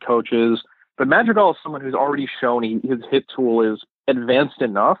working with coaches. But Madrigal is someone who's already shown his hit tool is advanced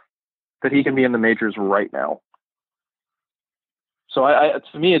enough that he can be in the majors right now. So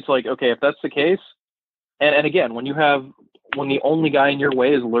to me, it's like, okay, if that's the case, and again, when the only guy in your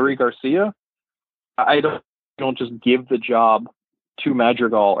way is Lurie Garcia, I don't just give the job to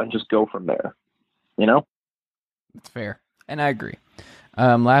Madrigal and just go from there. You know? That's fair. And I agree.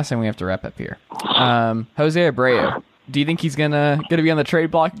 Last thing we have to wrap up here. Jose Abreu. Do you think he's gonna be on the trade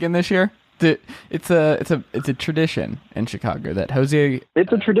block again this year? It's a tradition in Chicago that Jose.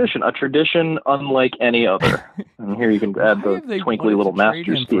 It's a tradition unlike any other. And here you can add the twinkly little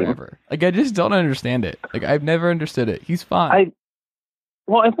master scheme. Like, I just don't understand it. Like, I've never understood it. He's fine.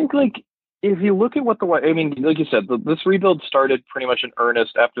 I think, like, if you look at what like you said, this rebuild started pretty much in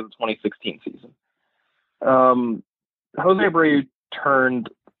earnest after the 2016 season. Jose Abreu turned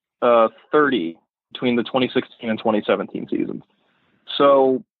 30 between the 2016 and 2017 seasons.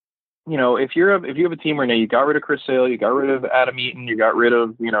 So, you know, if you have a team where now you got rid of Chris Sale, you got rid of Adam Eaton, you got rid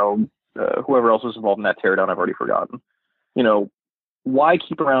of, you know, whoever else was involved in that teardown, I've already forgotten. You know, why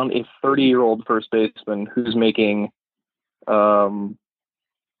keep around a 30-year-old first baseman who's making 8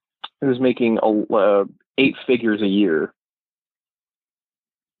 figures a year,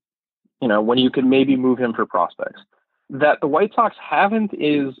 you know, when you could maybe move him for prospects? That the White Sox haven't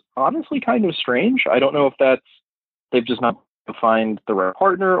is honestly kind of strange. I don't know if they've just not find the right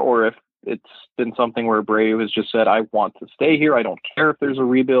partner, or if it's been something where Abreu has just said, I want to stay here. I don't care if there's a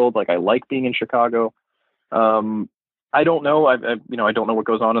rebuild. Like, I like being in Chicago. I don't know. I don't know what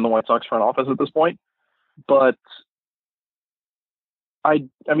goes on in the White Sox front office at this point, but I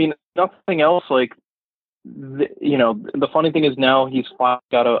mean, nothing else. Like, the funny thing is now he's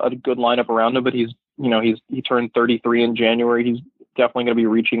got a good lineup around him, but he turned 33 in January. He's definitely going to be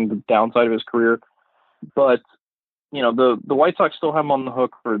reaching the downside of his career, but you know, the White Sox still have him on the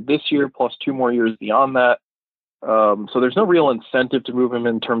hook for this year plus 2 more years beyond that. So there's no real incentive to move him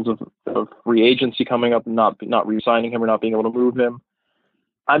in terms of free agency coming up and not re-signing him or not being able to move him.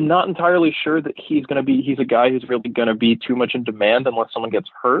 I'm not entirely sure that he's a guy who's really going to be too much in demand unless someone gets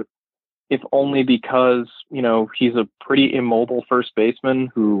hurt, if only because, you know, he's a pretty immobile first baseman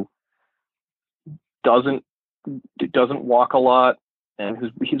who doesn't walk a lot,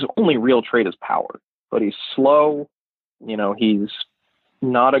 and his only real trait is power, but he's slow. He's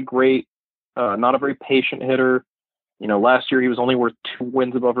not a very patient hitter. Last year he was only worth 2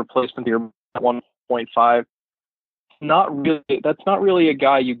 wins above replacement. The year at 1.5. That's not really a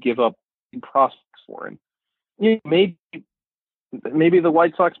guy you give up prospects for. And maybe the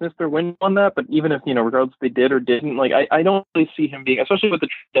White Sox missed their win on that, but even if, regardless if they did or didn't, I don't really see him being, especially with the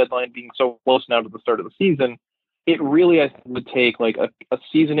deadline being so close now to the start of the season, it really, I think, would take a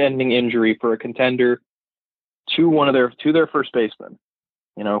season-ending injury for a contender to their first baseman,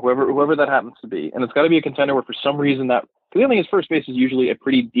 whoever that happens to be. And it's got to be a contender where for some reason because the other thing is first base is usually a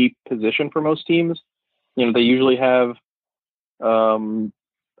pretty deep position for most teams. They usually have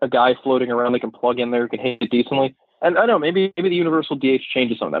a guy floating around they can plug in there who can hit it decently. And I know maybe the universal DH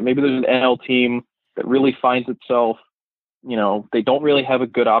changes some of that. Maybe there's an NL team that really finds itself, they don't really have a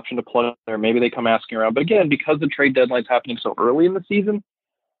good option to plug in there. Maybe they come asking around. But again, because the trade deadline's happening so early in the season,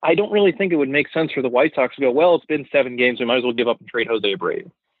 I don't really think it would make sense for the White Sox to go, well, it's been 7 games, we might as well give up and trade Jose Abreu.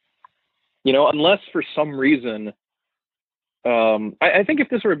 Unless for some reason, I think if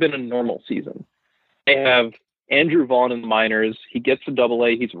this would have been a normal season, they have Andrew Vaughn in the minors, he gets to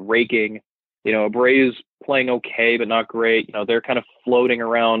AA, he's raking, Abreu's playing okay, but not great. They're kind of floating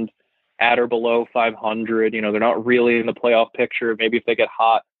around at or below 500. They're not really in the playoff picture. Maybe if they get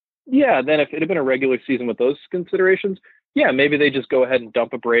hot, then if it had been a regular season with those considerations, maybe they just go ahead and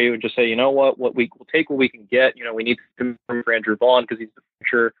dump Abreu and just say, what we'll take what we can get. We need to for Andrew Vaughn because he's the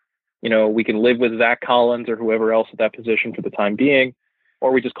future. We can live with Zach Collins or whoever else at that position for the time being,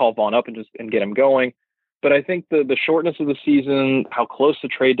 or we just call Vaughn up and get him going. But I think the shortness of the season, how close the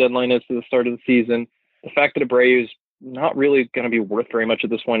trade deadline is to the start of the season, the fact that Abreu is not really going to be worth very much at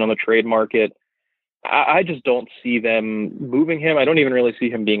this point on the trade market, I just don't see them moving him. I don't even really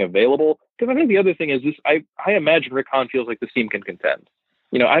see him being available. Because I think the other thing is this: I imagine Rick Hahn feels like this team can contend.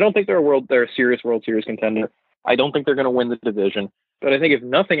 I don't think they're a serious World Series contender. I don't think they're going to win the division. But I think if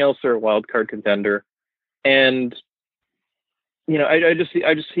nothing else, they're a wild card contender. And I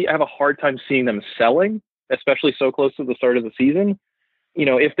have a hard time seeing them selling, especially so close to the start of the season.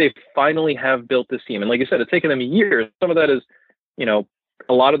 If they finally have built this team, and like you said, it's taken them years. Some of that is,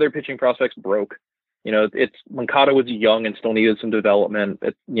 a lot of their pitching prospects broke. It's Moncada was young and still needed some development.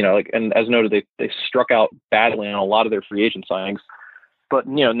 And as noted, they struck out badly on a lot of their free agent signings. But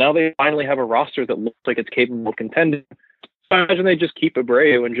now they finally have a roster that looks like it's capable of contending. So I imagine they just keep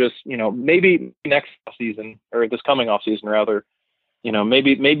Abreu and just maybe next offseason, or this coming offseason rather.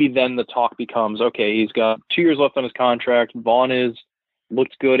 Maybe then the talk becomes, okay, he's got 2 years left on his contract. Vaughn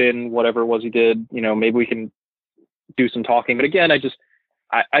looked good in whatever it was he did. Maybe we can do some talking. But again, I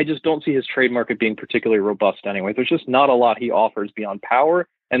just don't see his trade market being particularly robust anyway. There's just not a lot he offers beyond power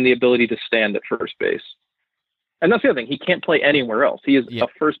and the ability to stand at first base. And that's the other thing. He can't play anywhere else. He is a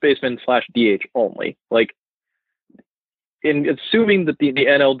first baseman / DH only. In assuming that the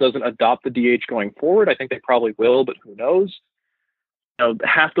NL doesn't adopt the DH going forward, I think they probably will, but who knows?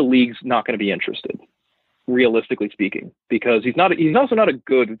 Half the league's not going to be interested, realistically speaking, because he's also not a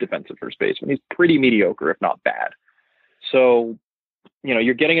good defensive first baseman. He's pretty mediocre, if not bad. So,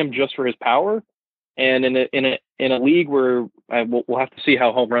 you're getting him just for his power. And in a league where we'll have to see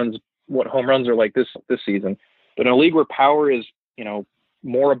what home runs are like this season. But in a league where power is,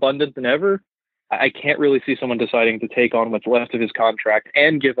 more abundant than ever, I can't really see someone deciding to take on what's left of his contract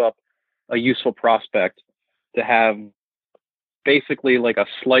and give up a useful prospect to have basically like a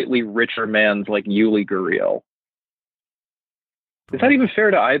slightly richer man's like Yuli Gurriel. Is that even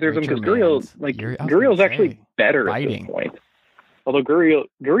fair to either of them? Because Gurriel's actually better at this point. Although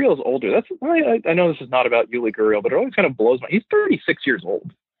Gurriel's older. I know this is not about Yuli Gurriel, but it always kind of blows my. He's 36 years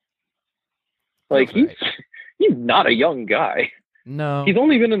old. He's not a young guy. No, he's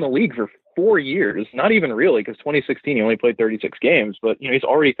only been in the league for 4 years. Not even really, because 2016 he only played 36 games. But he's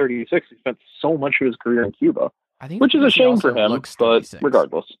already 36. He spent so much of his career in Cuba. Which is a shame for him, but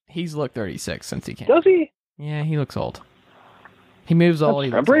regardless. He's looked 36 since he came. Does he? Yeah, he looks old. He moves old.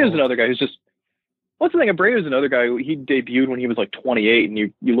 Abreu's another guy who's just... What's the thing? Abreu's another guy who he debuted when he was like 28, and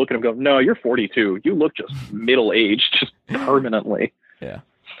you look at him and go, no, you're 42. You look just middle-aged, just permanently. Yeah.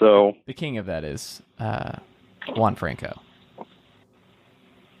 So... The king of that is Juan Franco.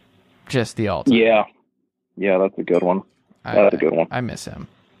 Just the all-time. Yeah. Yeah, that's a good one. That's a good one. I miss him.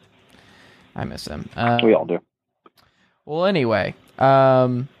 We all do. Well, anyway,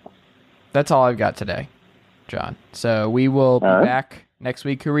 that's all I've got today, John. So we will be back next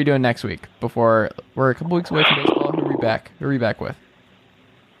week. Who are we doing next week? Before we're a couple weeks away from baseball, who are we back with?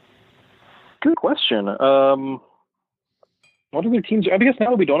 Good question. What other teams? I guess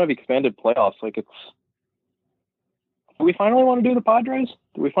now we don't have expanded playoffs. Do we finally want to do the Padres?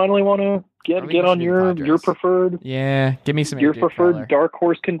 Do we finally want to get on your preferred? Yeah, give me some your preferred dark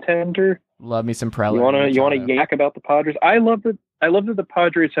horse contender. Love me some Preller. You want to yak about the Padres? I love that the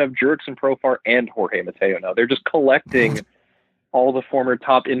Padres have Jurickson Profar and Jorge Mateo now. They're just collecting all the former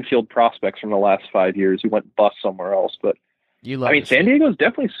top infield prospects from the last 5 years who went bust somewhere else. But San Diego's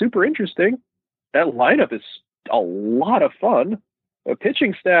definitely super interesting. That lineup is a lot of fun. The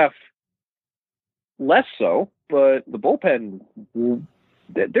pitching staff, less so, but the bullpen,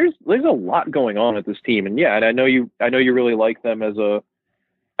 there's a lot going on with this team. And yeah, and I know you really like them as a.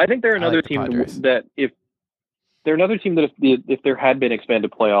 I think they're another team that if there had been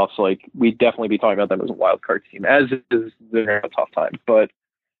expanded playoffs, like we'd definitely be talking about them as a wild card team. As is, they're a tough time. But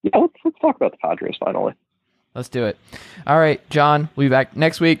yeah, let's talk about the Padres finally. Let's do it. All right, John, we'll be back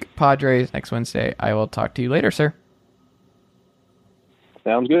next week. Padres next Wednesday. I will talk to you later, sir.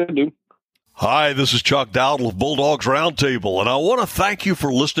 Sounds good, dude. Hi, this is Chuck Dowdle of Bulldogs Roundtable, and I want to thank you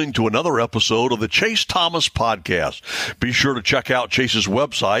for listening to another episode of the Chase Thomas Podcast. Be sure to check out Chase's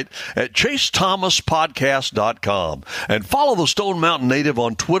website at chasethomaspodcast.com and follow the Stone Mountain Native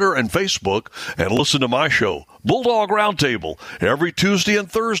on Twitter and Facebook and listen to my show, Bulldog Roundtable, every Tuesday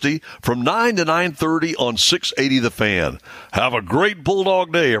and Thursday from 9 to 9:30 on 680 The Fan. Have a great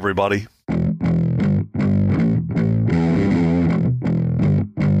Bulldog Day, everybody.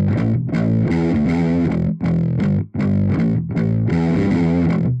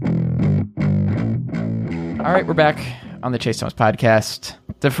 All right, we're back on the Chase Thomas Podcast.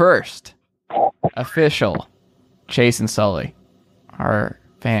 The first official Chase and Sully are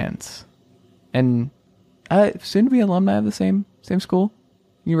fans, and soon to be alumni of the same school,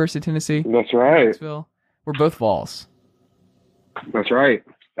 University of Tennessee. That's right. Knoxville. We're both Vols. That's right.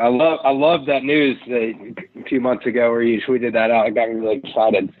 I love that news a few months ago where you tweeted that out. It got me really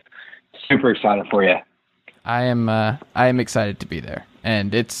excited. Super excited for you. I am excited to be there,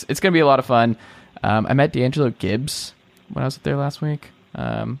 and it's going to be a lot of fun. I met D'Angelo Gibbs when I was up there last week.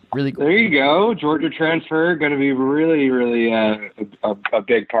 Really cool. There you go. Georgia transfer, going to be really, really a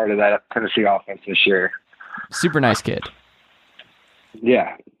big part of that Tennessee offense this year. Super nice kid.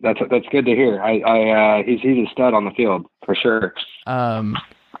 Yeah, that's good to hear. He's a stud on the field for sure. Can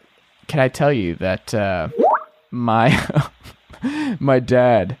I tell you that my my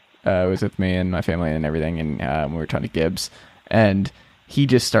dad was with me and my family and everything, and we were talking to Gibbs, and he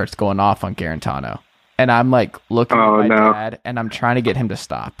just starts going off on Garantano. And I'm like looking at my dad, and I'm trying to get him to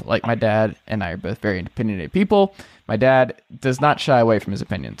stop. Like, my dad and I are both very opinionated people. My dad does not shy away from his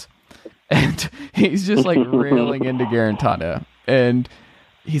opinions. And he's just like railing into Garantano. And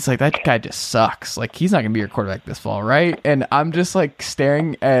he's like, that guy just sucks. Like, he's not going to be your quarterback this fall, right? And I'm just like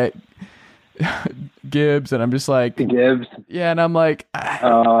staring at Gibbs, and I'm just like, Gibbs. Yeah, and I'm like,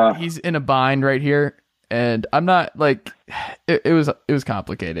 he's in a bind right here. And I'm not like, it was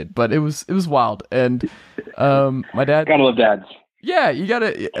complicated, but it was wild. And my dad, gotta love dads. Yeah, you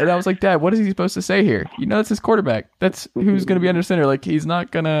gotta. And I was like, Dad, what is he supposed to say here? You know, that's his quarterback. That's who's gonna be under center. Like, he's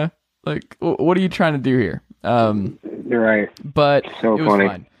not gonna, like, what are you trying to do here? You're right. But so it was funny.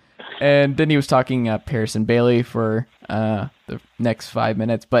 fun. And then he was talking Harrison Bailey for the next 5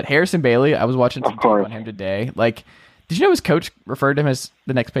 minutes. But Harrison Bailey, I was watching some tape on him today. Like, did you know his coach referred to him as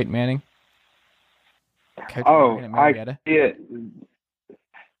the next Peyton Manning? Coach I see it.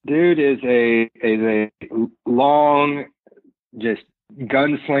 Dude is a long, just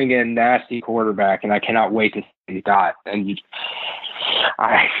gunslinging, nasty quarterback, and I cannot wait to see what he got. And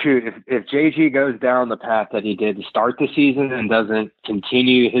if JG goes down the path that he did to start the season and doesn't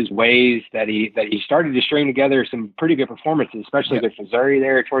continue his ways that he started to string together some pretty good performances, especially against Missouri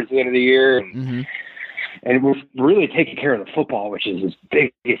there towards the end of the year, and we're really taking care of the football, which is his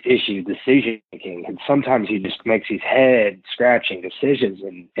biggest issue, decision making. And sometimes he just makes these head scratching decisions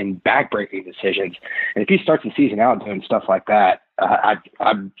and back-breaking decisions. And if he starts the season out doing stuff like that, I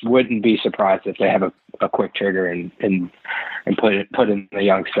wouldn't be surprised if they have a quick trigger and put in the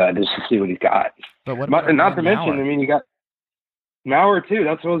young stud just to see what he's got. But what about not to mention, I mean, you got Maurer too.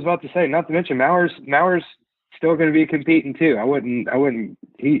 That's what I was about to say. Not to mention Maurer's still going to be competing too. I wouldn't.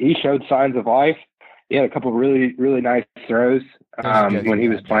 He showed signs of life. He had a couple of really, really nice throws when he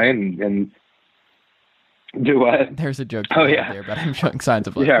was playing. And do what? There's a joke there, but I'm showing signs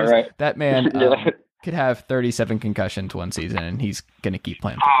of life. Yeah, right. That man could have 37 concussions one season, and he's going to keep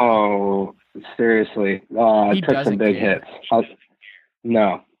playing. Oh, seriously. He took some big hits.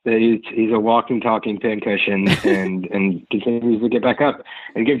 No, he's a walking, talking pincushion and continues to get back up.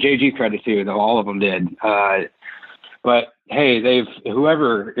 And give JG credit too, though all of them did. But hey,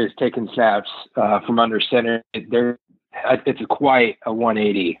 whoever is taking snaps from under center, it's quite a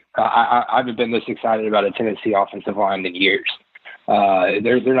 180. I haven't been this excited about a Tennessee offensive line in years.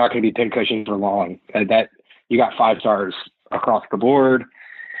 they're not going to be pincushions for long. That you got 5 stars across the board.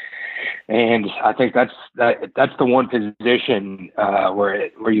 And I think that's the one position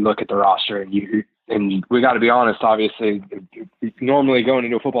where you look at the roster and we got to be honest. Obviously, normally going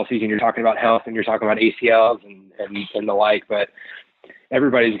into a football season, you're talking about health and you're talking about ACLs and the like. But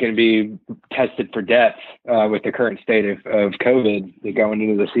everybody's going to be tested for depth with the current state of COVID going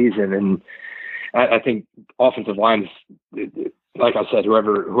into the season. And I think offensive lines, like I said,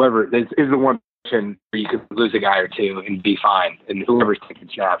 whoever is the one position where you could lose a guy or two and be fine, and whoever's taking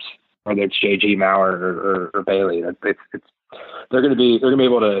snaps, whether it's JG, Maurer, or Bailey, they're going to be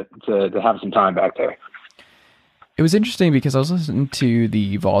able to have some time back there. It was interesting because I was listening to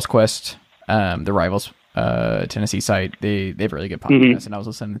the Vols Quest, the Rivals Tennessee site. They have a really good podcast, and I was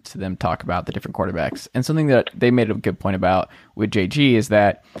listening to them talk about the different quarterbacks. And something that they made a good point about with JG is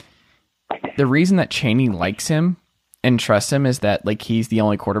that the reason that Chaney likes him and trusts him is that like he's the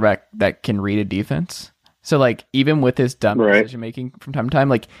only quarterback that can read a defense. So like even with his dumb decision making from time to time,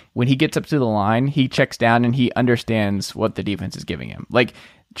 like when he gets up to the line, he checks down and he understands what the defense is giving him. Like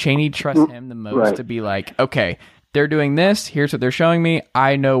Chaney trusts him the most to be like, okay, they're doing this. Here's what they're showing me.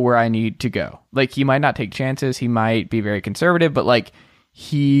 I know where I need to go. Like he might not take chances. He might be very conservative, but like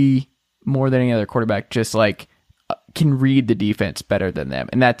he, more than any other quarterback, just like can read the defense better than them.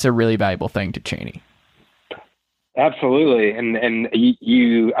 And that's a really valuable thing to Chaney. Absolutely. And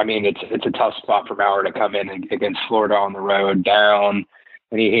I mean, it's a tough spot for Maurer to come in against Florida on the road down.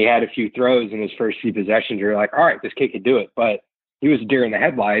 And he had a few throws in his first few possessions. You're like, all right, this kid could do it. But he was deer in the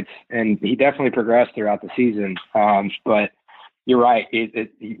headlights, and he definitely progressed throughout the season. But you're right.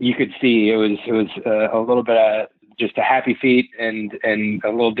 You could see it was a little bit of just a happy feet and a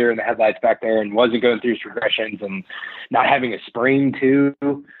little deer in the headlights back there, and wasn't going through his progressions, and not having a spring too.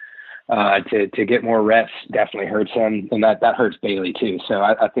 To get more reps definitely hurts him, and that hurts Bailey too. So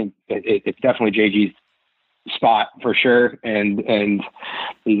I think it's definitely JG's spot for sure, and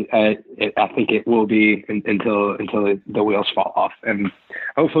I think it will be until the wheels fall off, and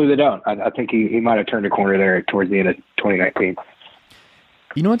hopefully they don't. I think he might have turned a corner there towards the end of 2019.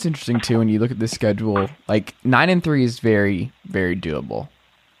 You know what's interesting too, when you look at the schedule, like 9-3 is very, very doable.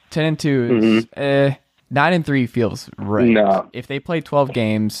 10-2 is 9-3 feels right. No. If they play 12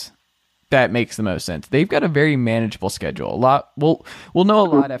 games, that makes the most sense. They've got a very manageable schedule. We'll know a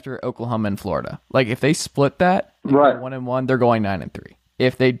lot after Oklahoma and Florida. Like if they split that, 1-1, they're going 9-3.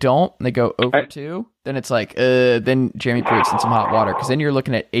 If they don't, they go 0-2. Then it's like, then Jeremy Pruitt's in some hot water, because then you're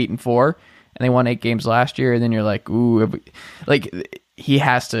looking at 8-4, and they won 8 games last year, and then you're like, ooh, like he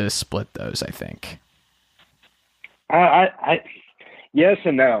has to split those. I think. Yes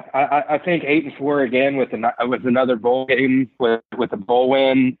and no. I think 8-4 again with another bowl game with a bowl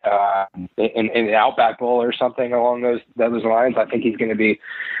win in the Outback Bowl or something along those lines. I think he's going to be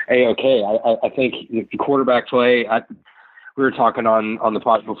a-okay. I think the quarterback play. We were talking on the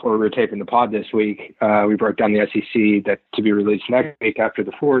pod before we were taping the pod this week. We broke down the SEC that to be released next week after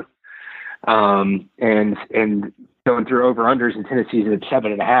the 4th, and going through over unders in Tennessee's at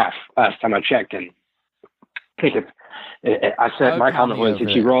 7.5 last time I checked, and I think I said my comment was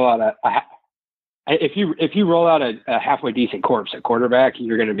if you roll out if you roll out a halfway decent corpse at quarterback,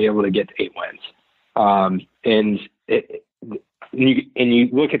 you're going to be able to get to 8 wins. And you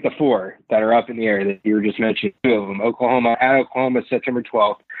look at the 4 that are up in the air that you were just mentioning, 2 of them. Oklahoma September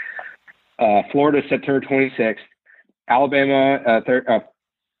 12th, Florida September 26th, Alabama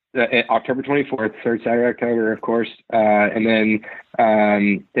October 24th, third Saturday October, of course, and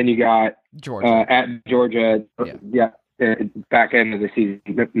then you got Georgia at Georgia, back end of the season,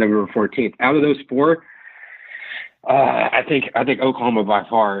 November 14th. Out of those 4, I think Oklahoma by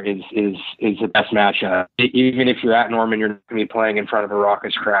far is the best matchup. Even if you're at Norman, you're not going to be playing in front of a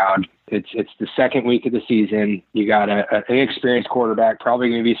raucous crowd. It's the second week of the season. You got an inexperienced quarterback, probably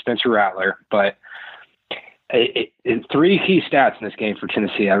going to be Spencer Rattler, but 3 key stats in this game for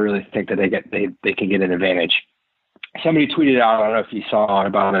Tennessee. I really think that they can get an advantage. Somebody tweeted out, I don't know if you saw it,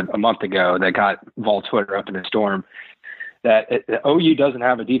 about a month ago, that got Vol Twitter up in a storm, that OU doesn't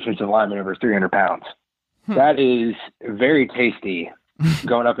have a defensive lineman over 300 pounds. That is very tasty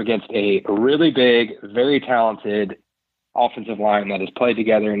going up against a really big, very talented offensive line that has played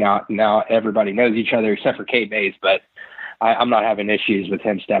together. Now everybody knows each other except for Kate Bays, but I'm not having issues with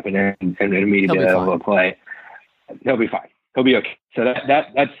him stepping in and immediately able to play. He'll be fine. He'll be okay. So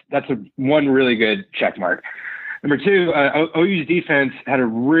that's one really good check mark. Number 2, OU's defense had a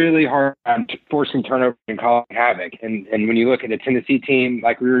really hard time forcing turnovers and causing havoc. And when you look at a Tennessee team,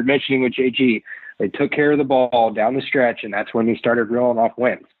 like we were mentioning with JG, they took care of the ball down the stretch, and that's when they started reeling off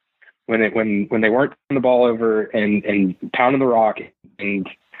wins. when they weren't throwing the ball over and pounding the rock and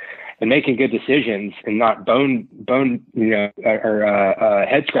making good decisions and not bone or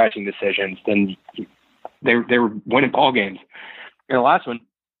head scratching decisions, then they were winning ball games. In the last one,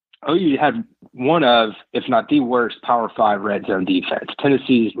 OU had one of, if not the worst, Power 5 red zone defense.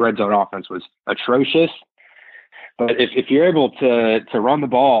 Tennessee's red zone offense was atrocious. But if you're able to run the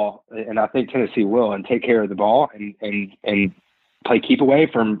ball, and I think Tennessee will, and take care of the ball and play keep away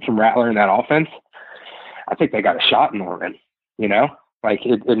from Rattler in that offense, I think they got a shot in Norman. And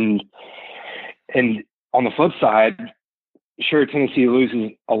on the flip side, sure, Tennessee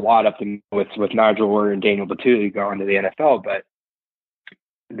loses a lot up with Nigel Warrior and Daniel Batuli going to the NFL, but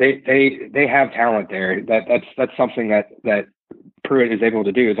they have talent there. That's something that Pruitt is able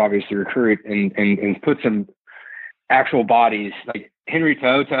to do, is obviously recruit and put some actual bodies. Like Henry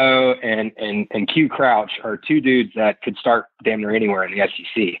Toto and Q Crouch are two dudes that could start damn near anywhere in the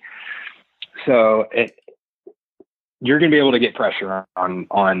SEC. So you're going to be able to get pressure on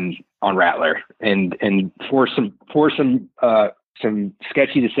Rattler and force some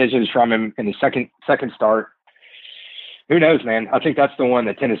sketchy decisions from him in the second start. Who knows, man? I think that's the one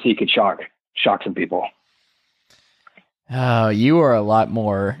that Tennessee could shock some people. Oh, you are a lot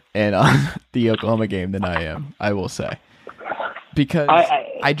more in on the Oklahoma game than I am, I will say. Because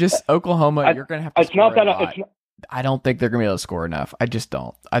I just Oklahoma, you're going to have to score a lot. I don't think they're going to be able to score enough. I just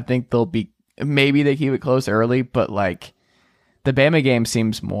don't. I think maybe they keep it close early, but like the Bama game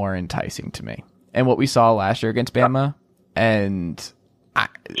seems more enticing to me. And what we saw last year against Bama, and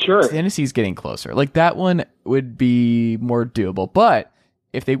sure, Tennessee's getting closer. Like that one would be more doable. But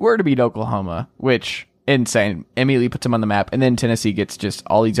if they were to beat Oklahoma, which insane, immediately puts them on the map, and then Tennessee gets just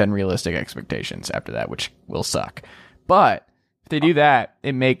all these unrealistic expectations after that, which will suck. But if they do that,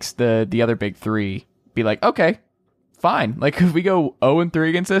 it makes the other big three be like, okay, fine. Like if we go 0-3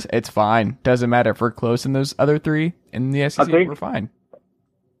 against this, it's fine. Doesn't matter if we're close in those other three in the SEC. We're fine.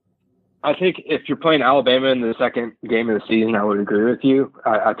 I think if you're playing Alabama in the second game of the season, I would agree with you.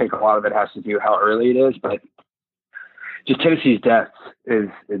 I think a lot of it has to do how early it is, but just Tennessee's depth is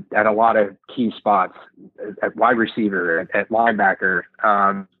at a lot of key spots at wide receiver, at linebacker.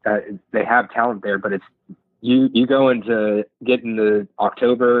 They have talent there, but it's you go into get into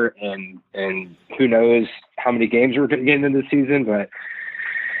October and who knows how many games we're going to get into the season. But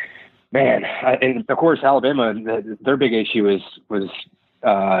man, and of course Alabama, their big issue was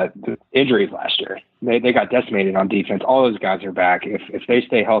the injuries last year. They got decimated on defense. All those guys are back. If they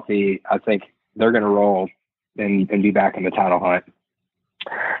stay healthy, I think they're going to roll and be back in the title hunt.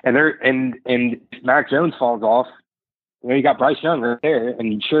 And Mac Jones falls off. You got Bryce Young right there,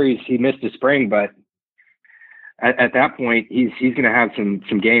 and sure he missed the spring, but at that point he's going to have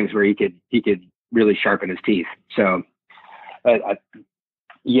some games where he could really sharpen his teeth. So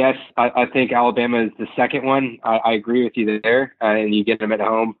yes, I think Alabama is the second one. I agree with you there, and you get them at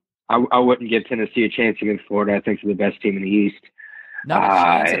home. I wouldn't give Tennessee a chance against Florida. I think they're the best team in the East. Not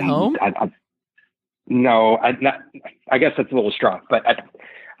a chance at home? No, I guess that's a little strong, but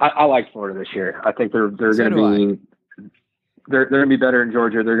I like Florida this year. I think they're going to be they're going to be better in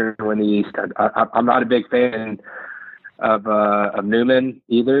Georgia. They're going to win the East. I'm not a big fan of Newman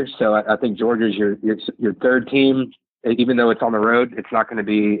either, so I think Georgia's your third team. Even though it's on the road, it's not going to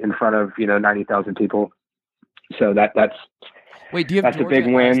be in front of 90,000 people. So that's wait. Do you have that's Georgia a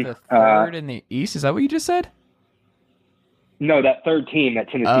big win? The third in the East? Is that what you just said? No, that third team that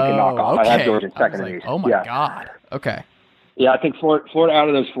Tennessee can knock off. Okay. I have Georgia second in the East. Oh my God. Okay. Yeah, I think Florida out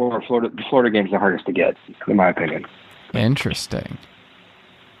of those four, the Florida game's the hardest to get, in my opinion. Interesting.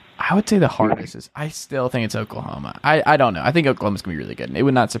 I would say the hardest is. I still think it's Oklahoma. I don't know. I think Oklahoma's gonna be really good. And it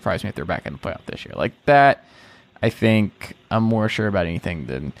would not surprise me if they're back in the playoff this year. Like that. I think I'm more sure about anything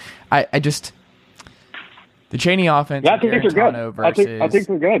than I just the Chaney offense. Yeah, I think they're good. I think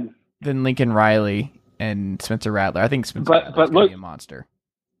they're good. Than Lincoln Riley and Spencer Rattler. I think Spencer Rattler's going to be a monster.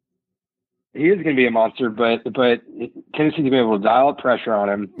 He is going to be a monster, but Tennessee's going to be able to dial up pressure on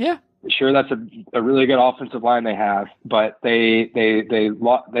him. Yeah, sure, that's a really good offensive line they have, but they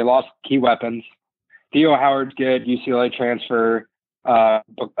lost key weapons. Theo Howard's good, UCLA transfer.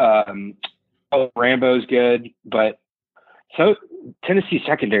 Rambo's good, but so Tennessee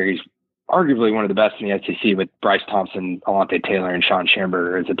secondary is arguably one of the best in the SEC with Bryce Thompson, Alante Taylor, and Sean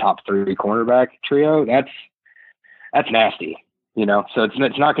Chamber as a top 3 cornerback trio. That's nasty, So it's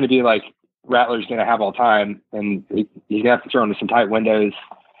not going to be like Rattler's going to have all time, and he's going to have to throw into some tight windows.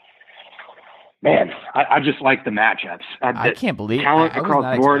 Man, I just like the matchups. I can't believe talent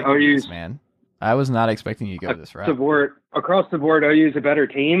across the board. OU's man. I was not expecting you to go this route. Across the board, OU's a better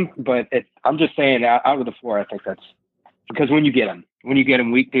team, but I'm just saying out of the 4, I think that's because when you get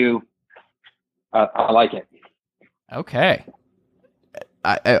them week 2, I like it. Okay.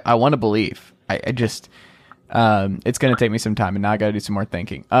 I want to believe. I just, it's going to take me some time, and now I got to do some more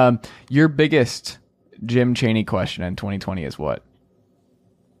thinking. Your biggest Jim Chaney question in 2020 is what?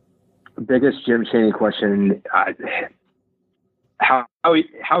 Biggest Jim Chaney question. How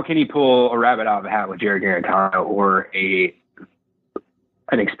can he pull a rabbit out of a hat with Jared Garantano or an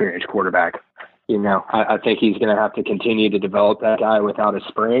experienced quarterback? You know, I think he's going to have to continue to develop that guy without a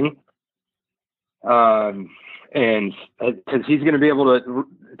spring. And because he's going to be able to,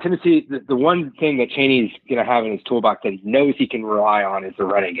 Tennessee, the one thing that Chaney's going to have in his toolbox that he knows he can rely on is the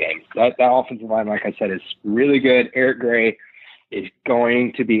running game. That offensive line, like I said, is really good. Eric Gray is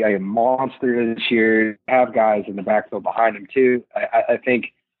going to be a monster this year. Have guys in the backfield behind him too. I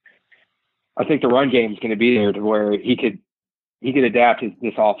think the run game is going to be there to where he could adapt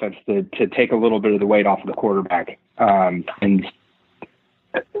this offense to take a little bit of the weight off of the quarterback. And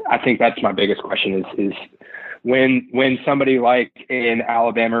I think that's my biggest question is when somebody like in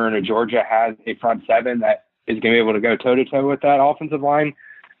Alabama or in Georgia has a front seven that is going to be able to go toe to toe with that offensive line,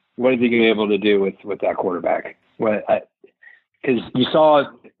 what is he going to be able to do with that quarterback? Because you saw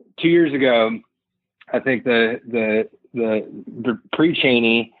 2 years ago, I think the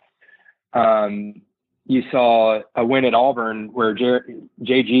pre-Chaney, you saw a win at Auburn where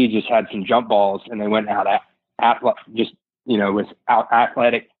JG just had some jump balls and they went out was out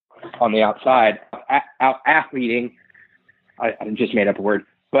athletic on the outside, out athleting. I just made up a word,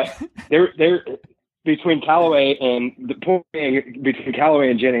 but they're between Callaway and between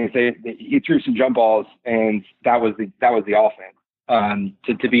Callaway and Jennings, he threw some jump balls, and that was the offense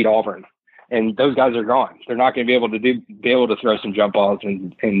to beat Auburn. And those guys are gone. They're not going to be able to throw some jump balls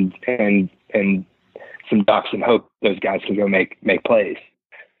and some ducks and hope those guys can go make plays.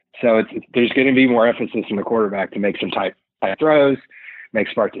 So there's going to be more emphasis on the quarterback to make some tight throws, make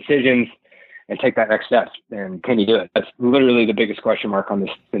smart decisions, and take that next step. And can he do it? That's literally the biggest question mark on this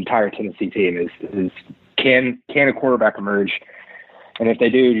entire Tennessee team is can a quarterback emerge? And if they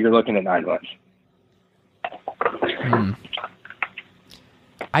do, you're looking at 9 wins.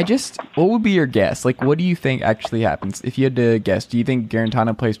 What would be your guess? Like, what do you think actually happens? If you had to guess, do you think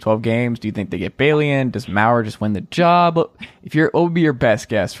Garantano plays 12 games? Do you think they get Bailey in? Does Maurer just win the job? What would be your best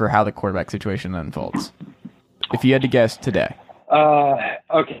guess for how the quarterback situation unfolds? If you had to guess today.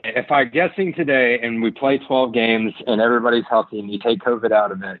 Okay. If I'm guessing today and we play 12 games and everybody's healthy and you take COVID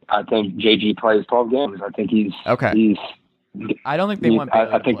out of it, I think JG plays 12 games. I think he's okay. I don't think they want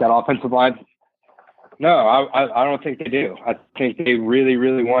Bailey I think that offensive line. No, I don't think they do. I think they really,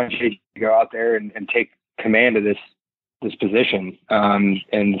 really want JG to go out there and take command of this position.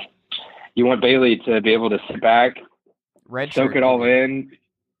 And you want Bailey to be able to sit back, soak it all in.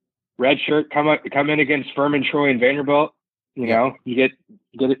 Red shirt, come in against Furman, Troy, and Vanderbilt. You know, you get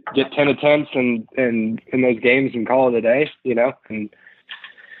 10 attempts and in those games and call it a day. You know, and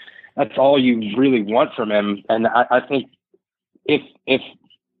that's all you really want from him. And I think if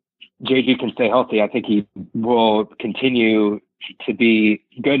JG can stay healthy, I think he will continue to be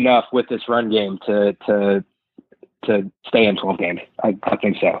good enough with this run game to stay in 12 games. I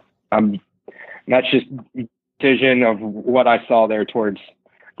think so. That's just vision of what I saw there towards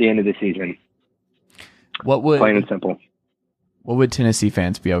the end of the season. Plain and simple. What would Tennessee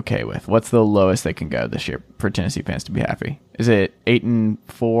fans be okay with? What's the lowest they can go this year for Tennessee fans to be happy? Is it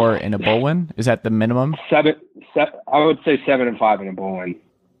 8-4 in a bowl win? Is that the minimum? I would say 7-5 in a bowl win.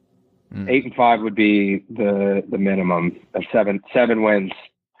 8-5 would be the minimum of seven wins.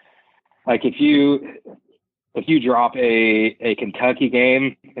 Like if you drop a Kentucky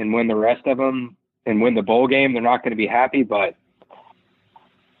game and win the rest of them and win the bowl game, they're not going to be happy. But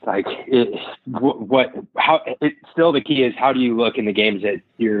like still the key is how do you look in the games that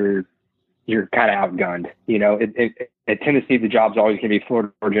you're kind of outgunned. You know, at Tennessee the job's always going to be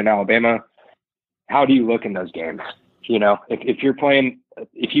Florida, Georgia, and Alabama. How do you look in those games? You know, if you're playing.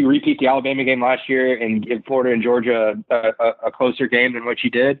 If you repeat the Alabama game last year and give Florida and Georgia a closer game than what you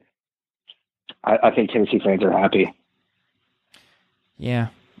did, I think Tennessee fans are happy. Yeah.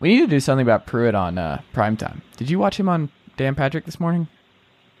 We need to do something about Pruitt on primetime. Did you watch him on Dan Patrick this morning?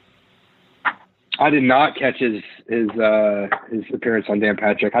 I did not catch his appearance on Dan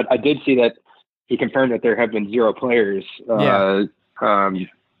Patrick. I did see that he confirmed that there have been 0 players with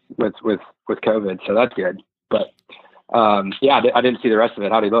COVID, so that's good. But I didn't see the rest of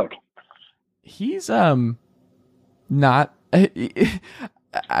it. How'd he look? He's not.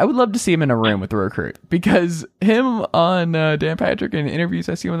 I would love to see him in a room with a recruit because him on Dan Patrick in interviews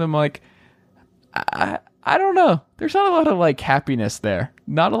I see with him, like I don't know. There's not a lot of like happiness there.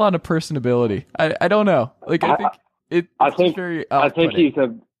 Not a lot of personability. I don't know. Like I think very. I think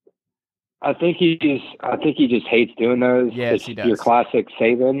I think he just hates doing those. Yes, he does. Your classic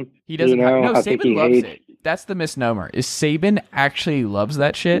Saban. He doesn't. No, I think Saban he loves hates, it. That's the misnomer. Is Saban actually loves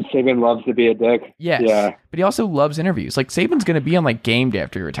that shit? Saban loves to be a dick. Yes. Yeah. But he also loves interviews. Like Saban's going to be on like game day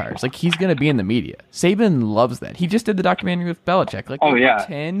after he retires. Like he's going to be in the media. Saban loves that. He just did the documentary with Belichick. Like they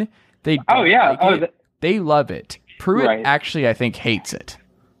pretend they don't like it. They love it. Pruitt actually, I think, hates it.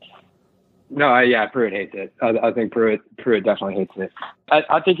 No, Pruitt hates it. I think Pruitt definitely hates it.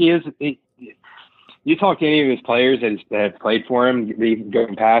 I think he is. You talk to any of his players that have played for him,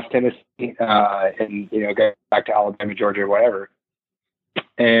 going past Tennessee, and go back to Alabama, Georgia, whatever,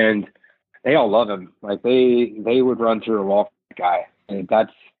 and they all love him. Like they would run through a wall for the guy, and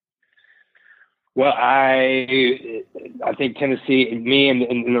that's. Well, I think Tennessee, me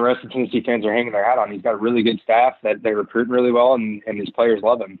and the rest of Tennessee fans are hanging their hat on. He's got a really good staff that they recruit really well, and his players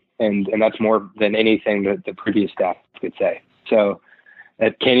love him, and that's more than anything that the previous staff could say. So.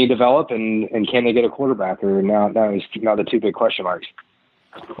 Can he develop and can they get a quarterback? Or now the two big question marks.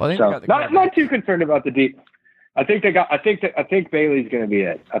 Well, I think not too concerned about the deep. I think Bailey's going to be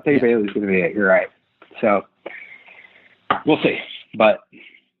it. Bailey's going to be it. You're right. So we'll see. But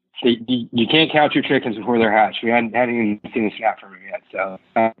you can't count your chickens before they're hatched. We hadn't even seen a snap from him yet. So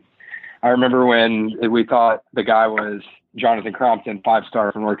I remember when we thought the guy was Jonathan Crompton,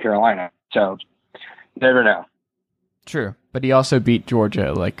 5-star from North Carolina. So never know. True, but he also beat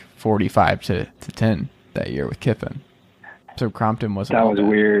Georgia like 45-10 that year with Kiffin. So Crompton wasn't. That was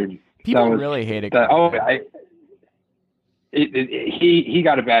weird. People really hated. He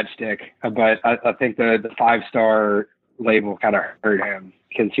got a bad stick, but I think the 5-star label kind of hurt him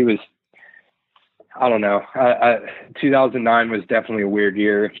because he was. I don't know. 2009 was definitely a weird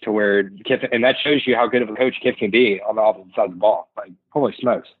year to where Kiffin, and that shows you how good of a coach Kiffin can be on the offensive side of the ball. Like holy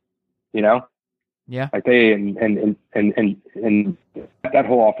smokes, Yeah. Like they and that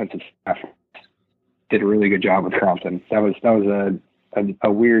whole offensive staff did a really good job with Crompton. That was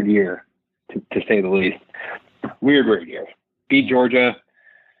a weird year to say the least. Weird year. Beat Georgia,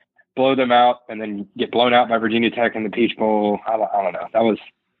 blow them out, and then get blown out by Virginia Tech in the Peach Bowl. I don't know.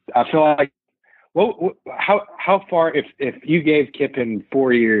 I feel like how far if you gave Kiffin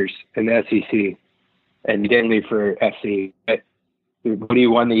 4 years in the SEC and you didn't leave for FC, would he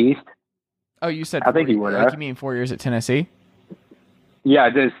won the East? Oh, you said I think he would have. Like you mean 4 years at Tennessee? Yeah,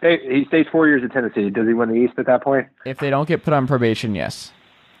 he stays 4 years at Tennessee. Does he win the East at that point? If they don't get put on probation, yes.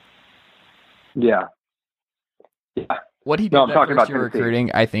 Yeah. What he did that first year recruiting,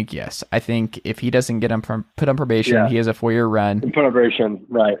 I think yes. I think if he doesn't get put on probation, he has a 4-year run. Put on probation,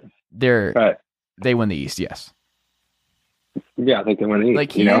 right. They win the East, yes. Yeah, I think they win the East.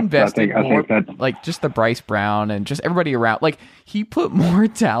 Like he invested more, like just the Bryce Brown and just everybody around. Like he put more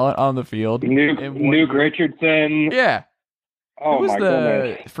talent on the field. Nuke Richardson. Yeah. Oh who was my the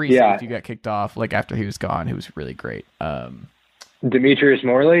goodness. Free safety got kicked off like after he was gone? Who was really great. Demetrius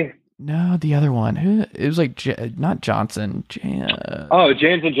Morley. No, the other one. Who? It was like not Johnson.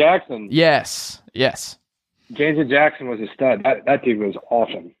 Jansen Jackson. Yes. Jansen Jackson was a stud. That dude was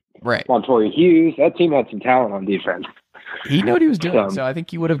awesome. Right. Montoya Hughes. That team had some talent on defense. He knew what he was doing, so I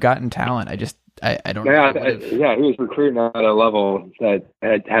think he would have gotten talent. I don't know. Yeah, he was recruiting at a level that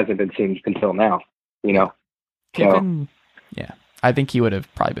hasn't been seen until now. Kiffin, yeah, I think he would have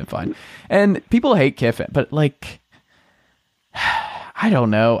probably been fine. And people hate Kiffin, but like, I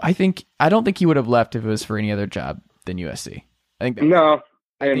don't know. I don't think he would have left if it was for any other job than USC. I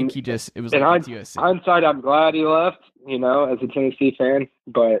think he just it was like USC. Hindsight, I'm glad he left. As a Tennessee fan,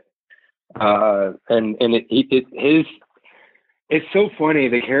 but it's so funny,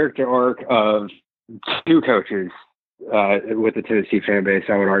 the character arc of two coaches with the Tennessee fan base,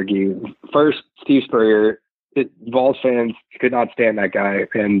 I would argue. First, Steve Spurrier. Vols fans could not stand that guy,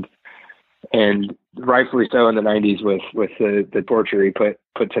 and rightfully so in the 90s with the torture he put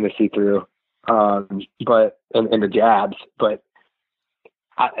Tennessee through, but and the jabs. But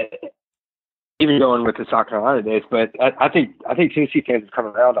even going with the South Carolina days, but I think Tennessee fans have come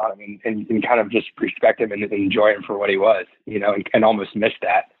around on him and kind of just respect him and enjoy him for what he was, and almost miss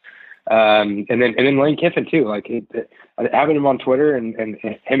that. And then Lane Kiffin too, like having him on Twitter and him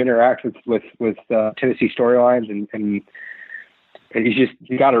interact with Tennessee storylines and he's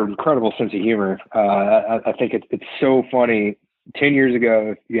got an incredible sense of humor. I think it's so funny. 10 years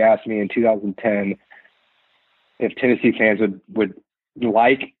ago, if you asked me in 2010 if Tennessee fans would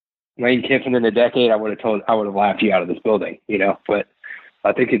like Lane Kiffin in a decade, I would have laughed you out of this building, But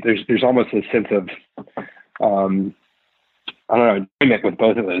I think there's almost a sense of I don't know, agreement with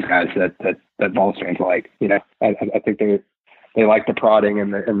both of those guys that Vols fans like. I think they like the prodding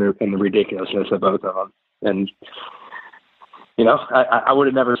and the ridiculousness of both of them. And I would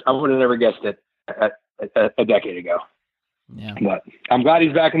have never guessed it a decade ago. Yeah. But I'm glad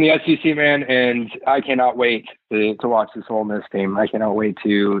he's back in the SEC, man, and I cannot wait to watch this Ole Miss team. I cannot wait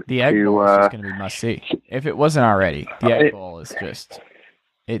to The Egg Bowl is just going to be must see. If it wasn't already, the Egg Bowl is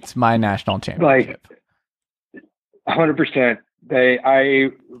it's my national championship. 100%. I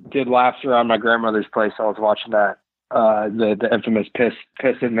did laps around my grandmother's place. I was watching that, the infamous piss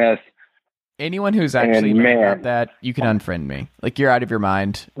and mess. Anyone who's actually mad about that, you can unfriend me. Like, you're out of your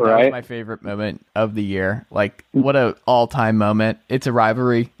mind. That was my favorite moment of the year. Like, what a all-time moment. It's a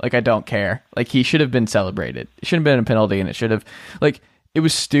rivalry. Like, I don't care. Like, he should have been celebrated. It shouldn't have been a penalty, and it should have, like, it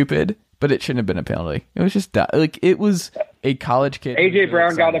was stupid, but it shouldn't have been a penalty. It was just, like, it was a college kid. A.J.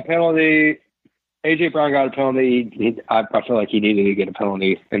 Brown got a penalty. I feel like he needed to get a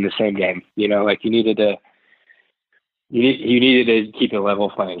penalty in the same game. Like, you needed to keep a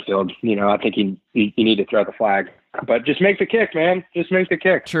level playing field. I think you need to throw the flag, but just make the kick, man. Just make the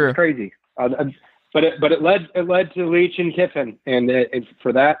kick. True. It's crazy. But it led to Leach and Kiffin, and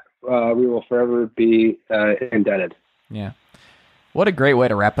for that we will forever be indebted. Yeah. What a great way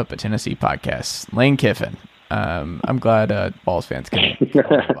to wrap up a Tennessee podcast. Lane Kiffin. I'm glad Vols fans can move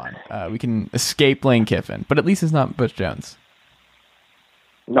on. We can escape Lane Kiffin, but at least it's not Butch Jones.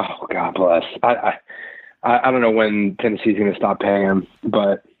 Oh, God bless. I don't know when Tennessee's going to stop paying him,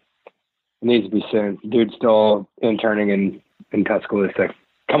 but it needs to be soon. Dude's still interning in Tuscaloosa.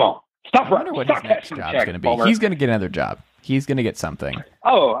 Come on. I wonder what his next job's going to be. He's going to get another job. He's going to get something.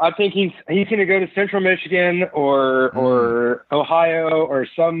 Oh, I think he's going to go to Central Michigan or Ohio or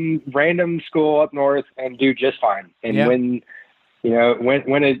some random school up north and do just fine. And win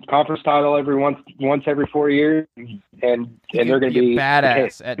a conference title once every 4 years, and they're going to be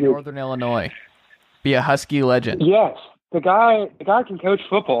badass at Northern Illinois. Be a Husky legend. Yes, the guy can coach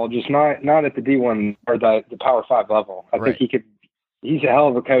football, just not at the D1 or the Power 5 level. I think he could. He's a hell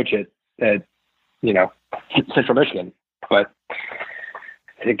of a coach at Central Michigan, but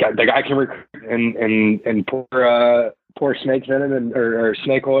the guy can recruit and pour snake venom or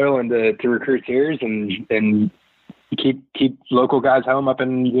snake oil into recruiters and keep local guys home up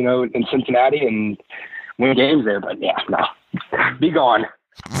in Cincinnati and win games there. But be gone.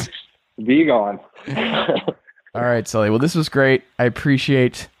 Be gone. All right, Sully. Well, this was great. I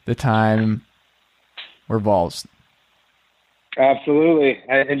appreciate the time. We're Vols. Absolutely.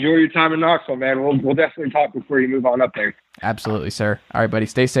 Enjoy your time in Knoxville, man. We'll definitely talk before you move on up there. Absolutely, sir. All right, buddy.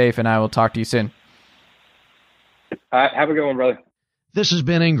 Stay safe, and I will talk to you soon. Have a good one, brother. This is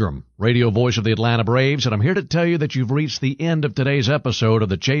Ben Ingram, radio voice of the Atlanta Braves, and I'm here to tell you that you've reached the end of today's episode of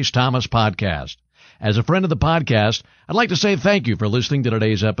the Chase Thomas Podcast. As a friend of the podcast, I'd like to say thank you for listening to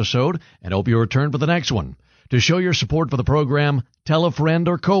today's episode and hope you return for the next one. To show your support for the program, tell a friend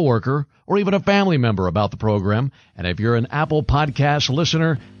or coworker or even a family member about the program. And if you're an Apple Podcast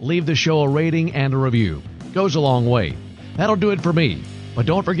listener, leave the show a rating and a review. Goes a long way. That'll do it for me. But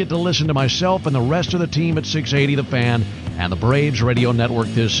don't forget to listen to myself and the rest of the team at 680 The Fan and the Braves Radio Network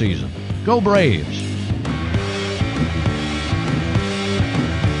this season. Go Braves!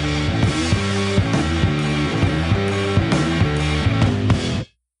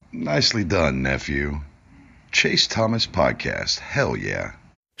 Nicely done, nephew. Chase Thomas Podcast. Hell yeah.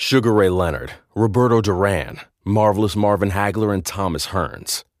 Sugar Ray Leonard, Roberto Duran, Marvelous Marvin Hagler, and Thomas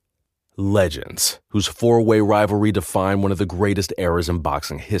Hearns. Legends, whose four-way rivalry defined one of the greatest eras in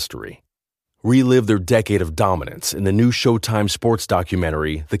boxing history. Relive their decade of dominance in the new Showtime sports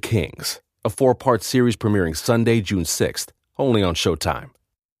documentary, The Kings, a 4-part series premiering Sunday, June 6th, only on Showtime.